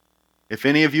 If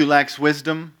any of you lacks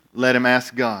wisdom, let him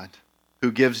ask God,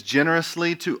 who gives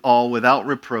generously to all without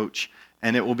reproach,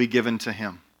 and it will be given to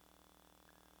him.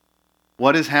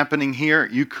 What is happening here?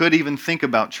 You could even think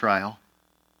about trial,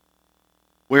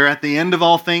 where at the end of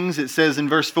all things, it says in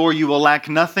verse 4, you will lack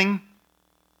nothing.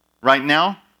 Right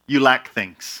now, you lack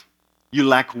things. You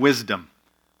lack wisdom.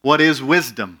 What is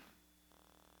wisdom?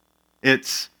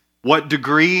 It's what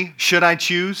degree should I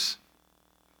choose?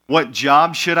 What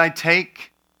job should I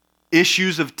take?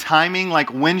 Issues of timing,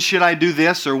 like when should I do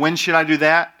this or when should I do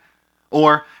that?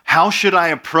 Or how should I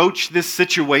approach this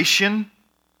situation?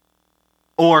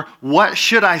 Or what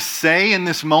should I say in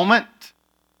this moment?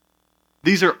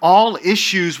 These are all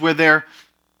issues where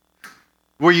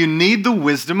you need the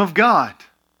wisdom of God.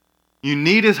 You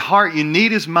need His heart, you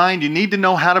need His mind, you need to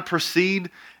know how to proceed.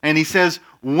 And He says,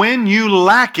 when you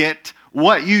lack it,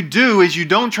 what you do is you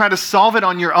don't try to solve it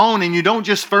on your own, and you don't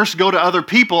just first go to other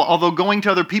people, although going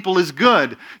to other people is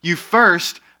good. You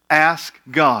first ask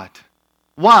God.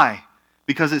 Why?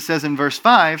 Because it says in verse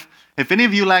 5, if any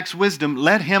of you lacks wisdom,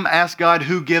 let him ask God,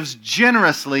 who gives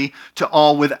generously to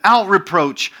all without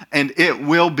reproach, and it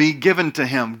will be given to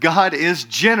him. God is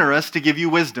generous to give you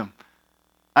wisdom.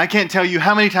 I can't tell you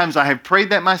how many times I have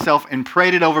prayed that myself and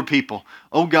prayed it over people.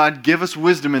 Oh God, give us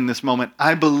wisdom in this moment.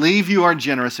 I believe you are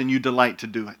generous and you delight to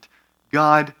do it.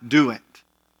 God, do it.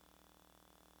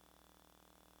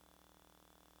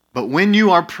 But when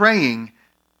you are praying,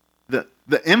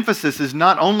 the emphasis is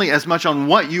not only as much on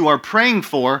what you are praying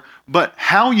for, but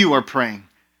how you are praying.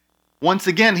 Once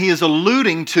again, he is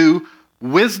alluding to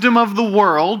wisdom of the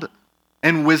world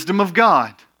and wisdom of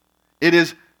God. It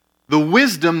is the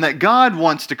wisdom that God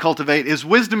wants to cultivate. His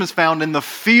wisdom is found in the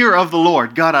fear of the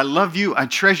Lord. God, I love you. I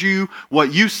treasure you.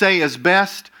 What you say is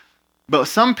best. But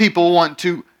some people want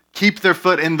to keep their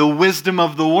foot in the wisdom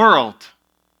of the world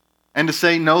and to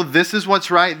say, no, this is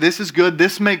what's right. This is good.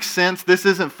 This makes sense. This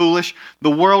isn't foolish.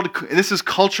 The world, this is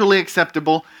culturally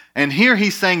acceptable. And here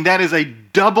he's saying that is a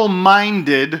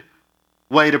double-minded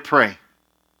way to pray.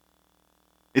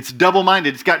 It's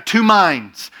double-minded. It's got two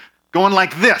minds going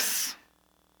like this.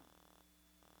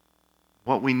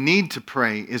 What we need to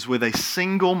pray is with a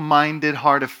single-minded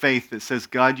heart of faith that says,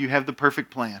 God, you have the perfect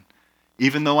plan,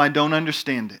 even though I don't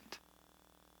understand it.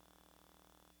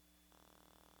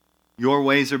 Your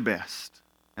ways are best,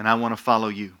 and I want to follow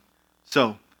you.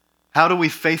 So, how do we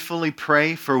faithfully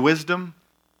pray for wisdom?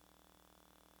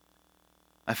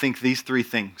 I think these three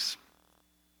things.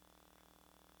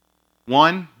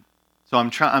 One, so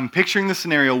I'm picturing the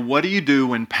scenario. What do you do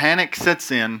when panic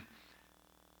sets in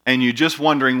and you're just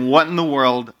wondering, what in the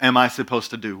world am I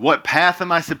supposed to do? What path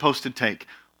am I supposed to take?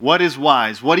 What is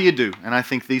wise? What do you do? And I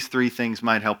think these three things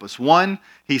might help us. One,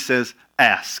 he says,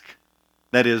 ask.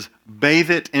 That is, bathe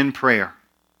it in prayer.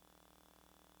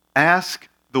 Ask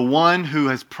the one who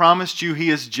has promised you he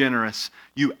is generous.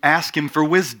 You ask him for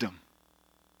wisdom.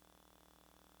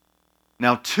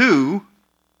 Now, two,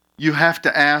 you have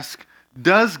to ask,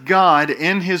 does God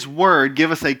in his word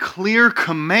give us a clear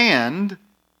command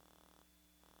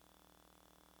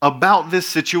about this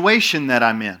situation that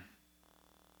I'm in?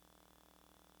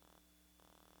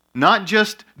 Not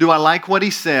just, do I like what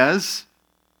he says,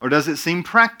 or does it seem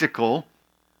practical,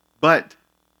 but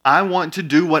I want to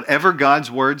do whatever God's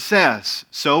word says.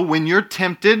 So when you're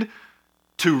tempted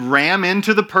to ram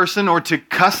into the person or to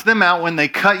cuss them out when they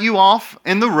cut you off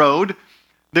in the road,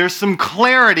 there's some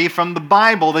clarity from the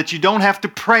Bible that you don't have to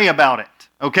pray about it,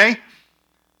 okay?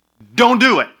 Don't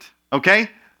do it, okay?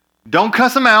 Don't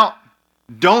cuss them out.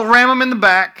 Don't ram them in the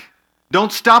back.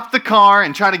 Don't stop the car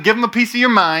and try to give them a piece of your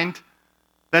mind.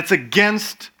 That's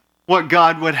against what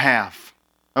God would have,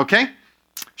 okay?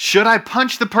 Should I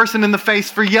punch the person in the face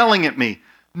for yelling at me?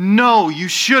 No, you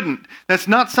shouldn't. That's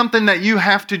not something that you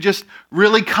have to just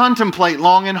really contemplate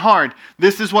long and hard.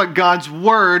 This is what God's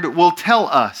word will tell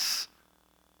us.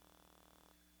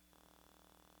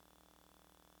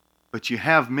 But you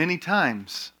have many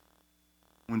times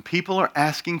when people are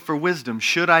asking for wisdom,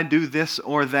 should I do this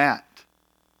or that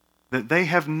they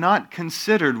have not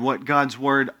considered what God's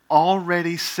word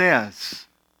already says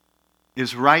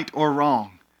is right or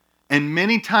wrong. And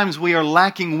many times we are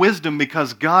lacking wisdom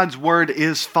because God's word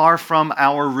is far from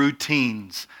our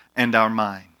routines and our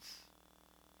minds.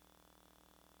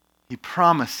 He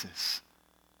promises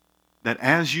that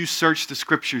as you search the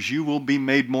scriptures, you will be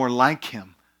made more like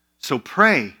him. So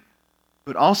pray,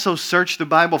 but also search the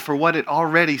Bible for what it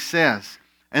already says.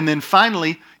 And then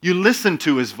finally, you listen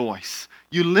to his voice.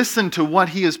 You listen to what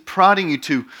he is prodding you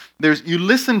to. You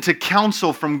listen to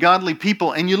counsel from godly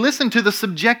people, and you listen to the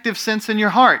subjective sense in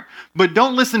your heart. But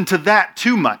don't listen to that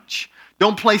too much.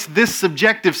 Don't place this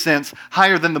subjective sense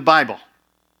higher than the Bible.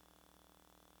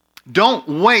 Don't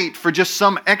wait for just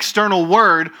some external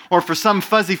word or for some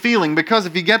fuzzy feeling, because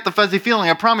if you get the fuzzy feeling,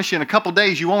 I promise you in a couple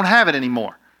days you won't have it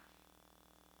anymore.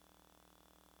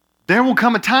 There will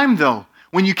come a time, though,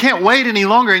 when you can't wait any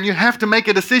longer and you have to make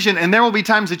a decision, and there will be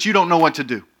times that you don't know what to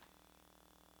do.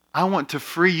 I want to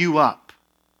free you up.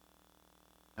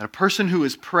 And a person who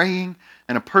is praying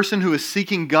and a person who is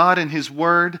seeking God and his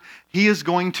word, he is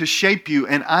going to shape you.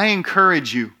 And I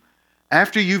encourage you,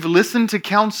 after you've listened to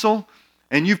counsel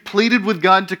and you've pleaded with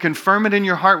God to confirm it in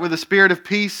your heart with a spirit of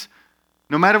peace,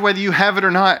 no matter whether you have it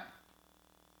or not,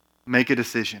 make a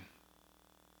decision.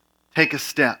 Take a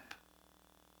step.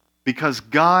 Because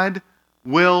God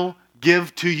will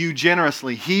give to you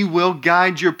generously. He will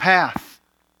guide your path.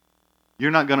 You're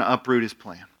not going to uproot his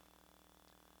plan.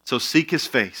 So seek his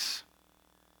face.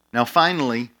 Now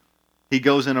finally, he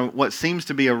goes in what seems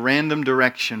to be a random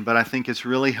direction, but I think it's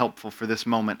really helpful for this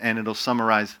moment, and it'll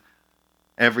summarize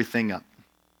everything up.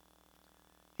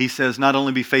 He says, not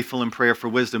only be faithful in prayer for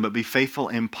wisdom, but be faithful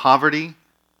in poverty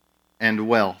and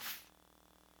wealth.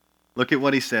 Look at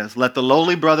what he says. Let the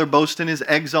lowly brother boast in his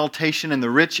exaltation and the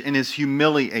rich in his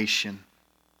humiliation.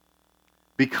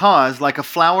 Because, like a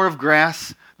flower of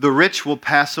grass, the rich will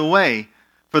pass away.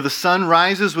 For the sun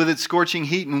rises with its scorching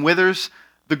heat and withers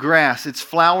the grass. Its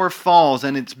flower falls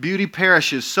and its beauty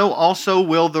perishes. So also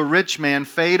will the rich man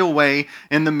fade away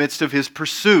in the midst of his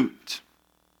pursuit.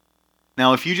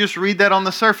 Now, if you just read that on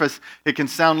the surface, it can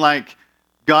sound like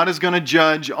God is going to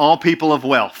judge all people of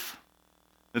wealth.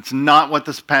 That's not what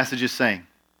this passage is saying.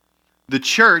 The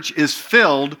church is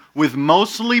filled with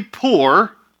mostly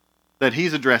poor, that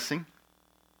he's addressing,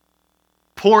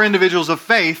 poor individuals of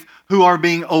faith who are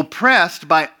being oppressed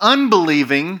by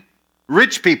unbelieving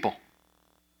rich people.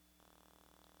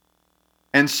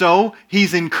 And so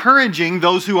he's encouraging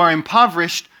those who are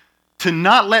impoverished to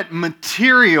not let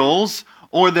materials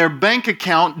or their bank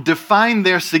account define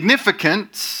their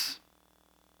significance,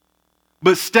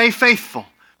 but stay faithful.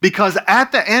 Because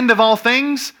at the end of all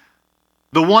things,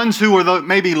 the ones who are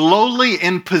maybe lowly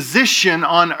in position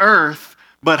on earth,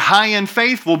 but high in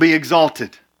faith, will be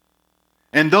exalted.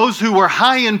 And those who were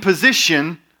high in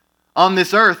position on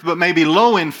this earth, but maybe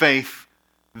low in faith,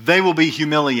 they will be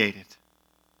humiliated.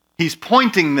 He's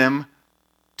pointing them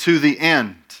to the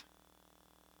end.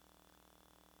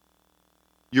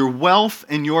 Your wealth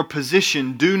and your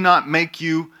position do not make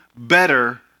you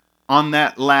better on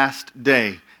that last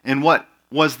day. And what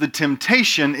was the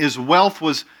temptation is wealth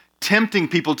was tempting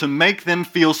people to make them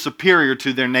feel superior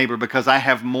to their neighbor because I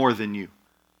have more than you.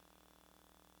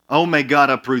 Oh, may God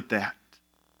uproot that.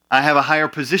 I have a higher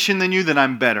position than you, then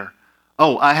I'm better.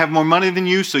 Oh, I have more money than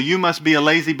you, so you must be a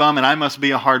lazy bum and I must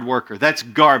be a hard worker. That's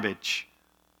garbage.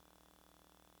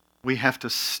 We have to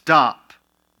stop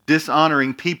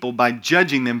dishonoring people by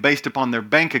judging them based upon their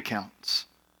bank accounts.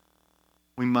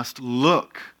 We must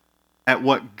look at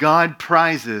what God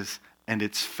prizes, and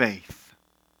it's faith.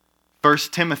 1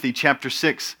 Timothy chapter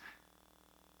 6,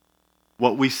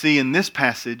 what we see in this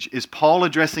passage is Paul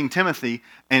addressing Timothy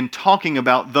and talking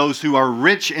about those who are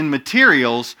rich in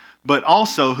materials, but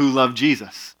also who love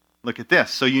Jesus. Look at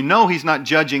this. So you know he's not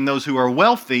judging those who are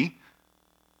wealthy,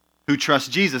 who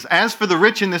trust Jesus. As for the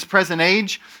rich in this present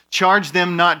age, charge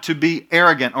them not to be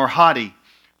arrogant or haughty,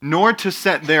 nor to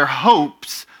set their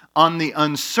hopes on the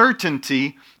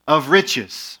uncertainty of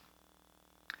riches.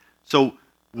 So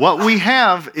what we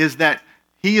have is that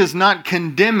he is not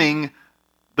condemning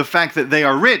the fact that they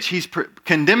are rich. He's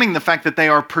condemning the fact that they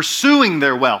are pursuing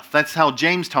their wealth. That's how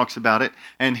James talks about it.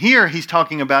 And here he's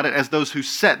talking about it as those who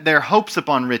set their hopes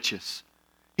upon riches.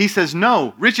 He says,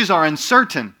 no, riches are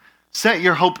uncertain. Set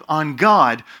your hope on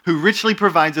God, who richly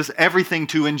provides us everything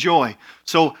to enjoy.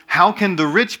 So how can the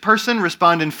rich person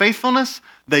respond in faithfulness?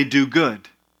 They do good.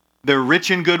 They're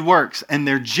rich in good works, and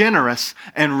they're generous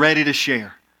and ready to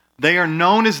share. They are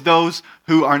known as those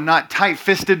who are not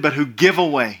tight-fisted, but who give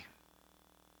away.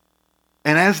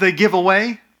 And as they give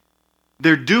away,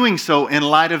 they're doing so in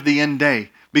light of the end day.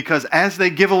 Because as they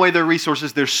give away their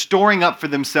resources, they're storing up for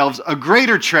themselves a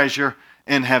greater treasure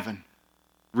in heaven.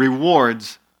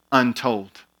 Rewards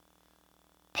untold.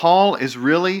 Paul is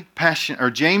really passionate,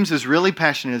 or James is really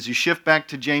passionate, as you shift back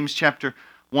to James chapter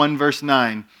 1, verse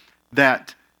 9,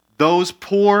 that those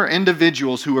poor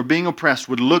individuals who are being oppressed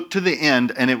would look to the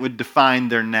end and it would define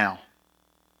their now.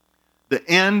 The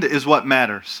end is what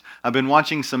matters. I've been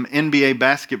watching some NBA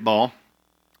basketball,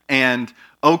 and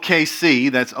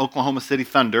OKC, that's Oklahoma City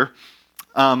Thunder,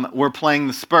 were playing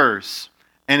the Spurs.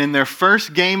 And in their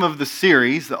first game of the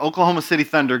series, the Oklahoma City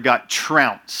Thunder got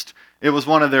trounced. It was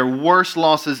one of their worst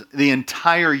losses the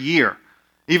entire year.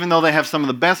 Even though they have some of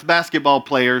the best basketball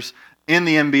players in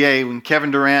the NBA, when Kevin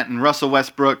Durant and Russell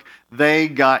Westbrook, they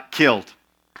got killed.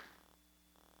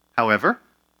 However,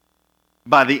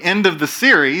 by the end of the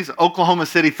series, Oklahoma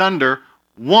City Thunder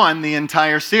won the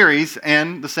entire series,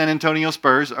 and the San Antonio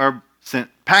Spurs are sent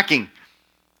packing.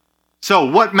 So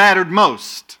what mattered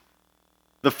most?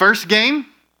 The first game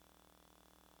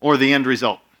or the end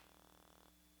result?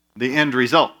 The end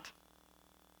result.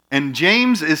 And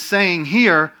James is saying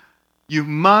here, you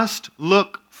must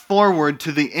look forward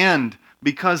to the end,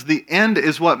 because the end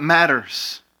is what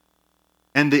matters.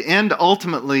 And the end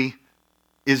ultimately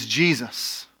is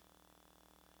Jesus.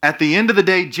 At the end of the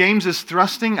day, James is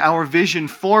thrusting our vision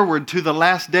forward to the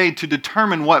last day to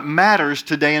determine what matters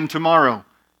today and tomorrow.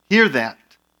 Hear that.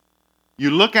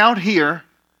 You look out here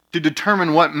to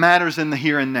determine what matters in the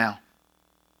here and now.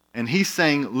 And he's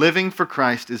saying living for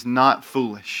Christ is not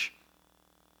foolish.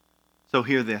 So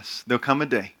hear this. There'll come a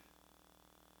day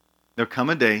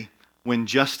when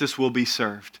justice will be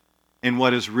served, and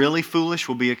what is really foolish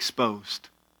will be exposed.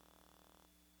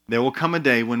 There will come a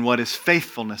day when what is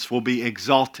faithfulness will be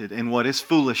exalted, and what is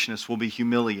foolishness will be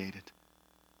humiliated.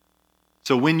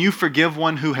 So when you forgive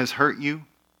one who has hurt you,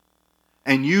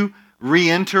 and you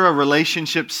re-enter a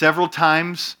relationship several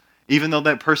times, even though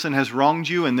that person has wronged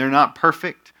you and they're not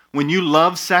perfect, when you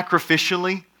love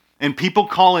sacrificially, and people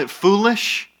call it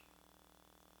foolish,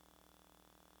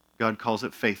 God calls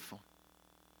it faithful.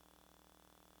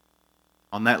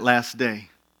 On that last day,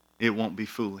 it won't be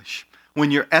foolish. When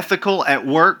you're ethical at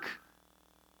work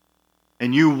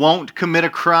and you won't commit a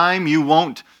crime, you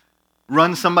won't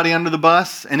run somebody under the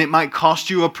bus, and it might cost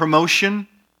you a promotion.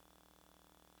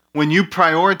 When you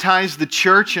prioritize the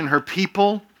church and her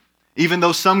people, even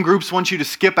though some groups want you to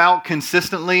skip out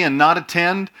consistently and not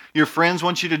attend, your friends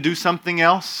want you to do something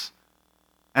else,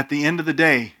 at the end of the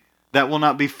day, that will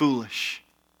not be foolish.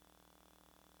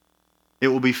 It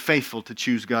will be faithful to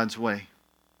choose God's way.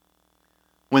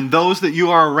 When those that you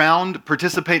are around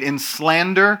participate in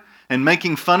slander and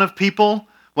making fun of people,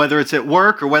 whether it's at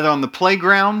work or whether on the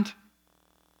playground,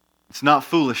 it's not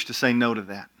foolish to say no to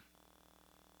that.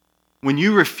 When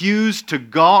you refuse to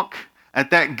gawk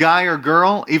at that guy or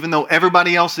girl, even though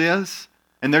everybody else is,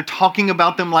 and they're talking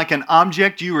about them like an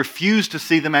object, you refuse to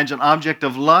see them as an object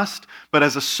of lust, but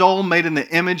as a soul made in the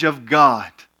image of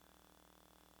God.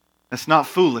 That's not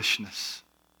foolishness.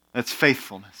 That's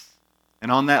faithfulness.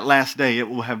 And on that last day, it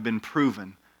will have been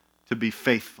proven to be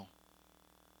faithful.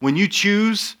 When you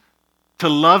choose to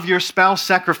love your spouse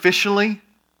sacrificially,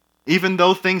 even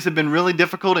though things have been really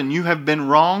difficult and you have been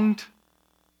wronged,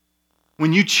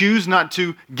 when you choose not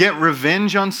to get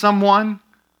revenge on someone,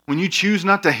 when you choose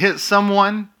not to hit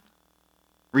someone,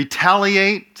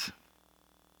 retaliate,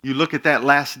 you look at that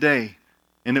last day,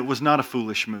 and it was not a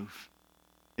foolish move.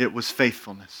 It was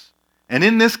faithfulness. And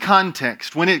in this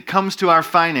context, when it comes to our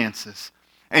finances,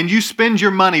 and you spend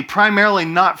your money primarily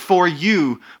not for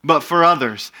you, but for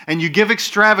others, and you give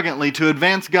extravagantly to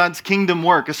advance God's kingdom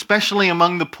work, especially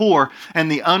among the poor and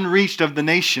the unreached of the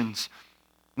nations,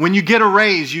 when you get a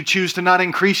raise, you choose to not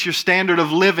increase your standard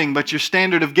of living, but your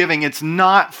standard of giving. It's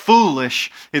not foolish,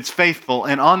 it's faithful.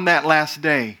 And on that last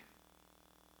day,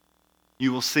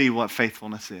 you will see what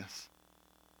faithfulness is.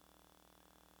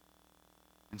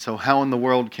 And so how in the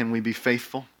world can we be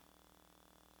faithful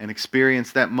and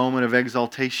experience that moment of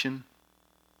exaltation?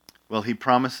 Well, he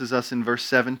promises us in verse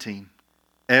 17,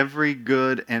 every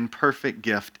good and perfect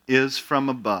gift is from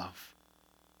above,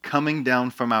 coming down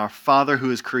from our Father who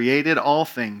has created all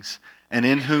things, and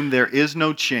in whom there is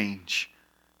no change.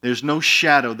 There's no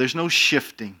shadow, there's no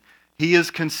shifting. He is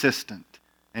consistent,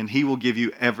 and he will give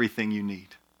you everything you need.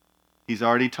 He's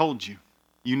already told you.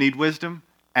 You need wisdom?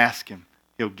 Ask him.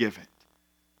 He'll give it.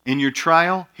 In your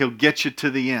trial, he'll get you to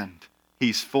the end.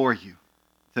 He's for you.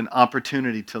 It's an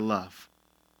opportunity to love.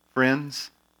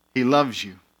 Friends, he loves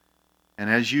you. And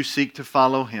as you seek to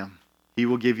follow him, he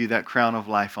will give you that crown of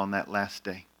life on that last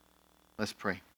day. Let's pray.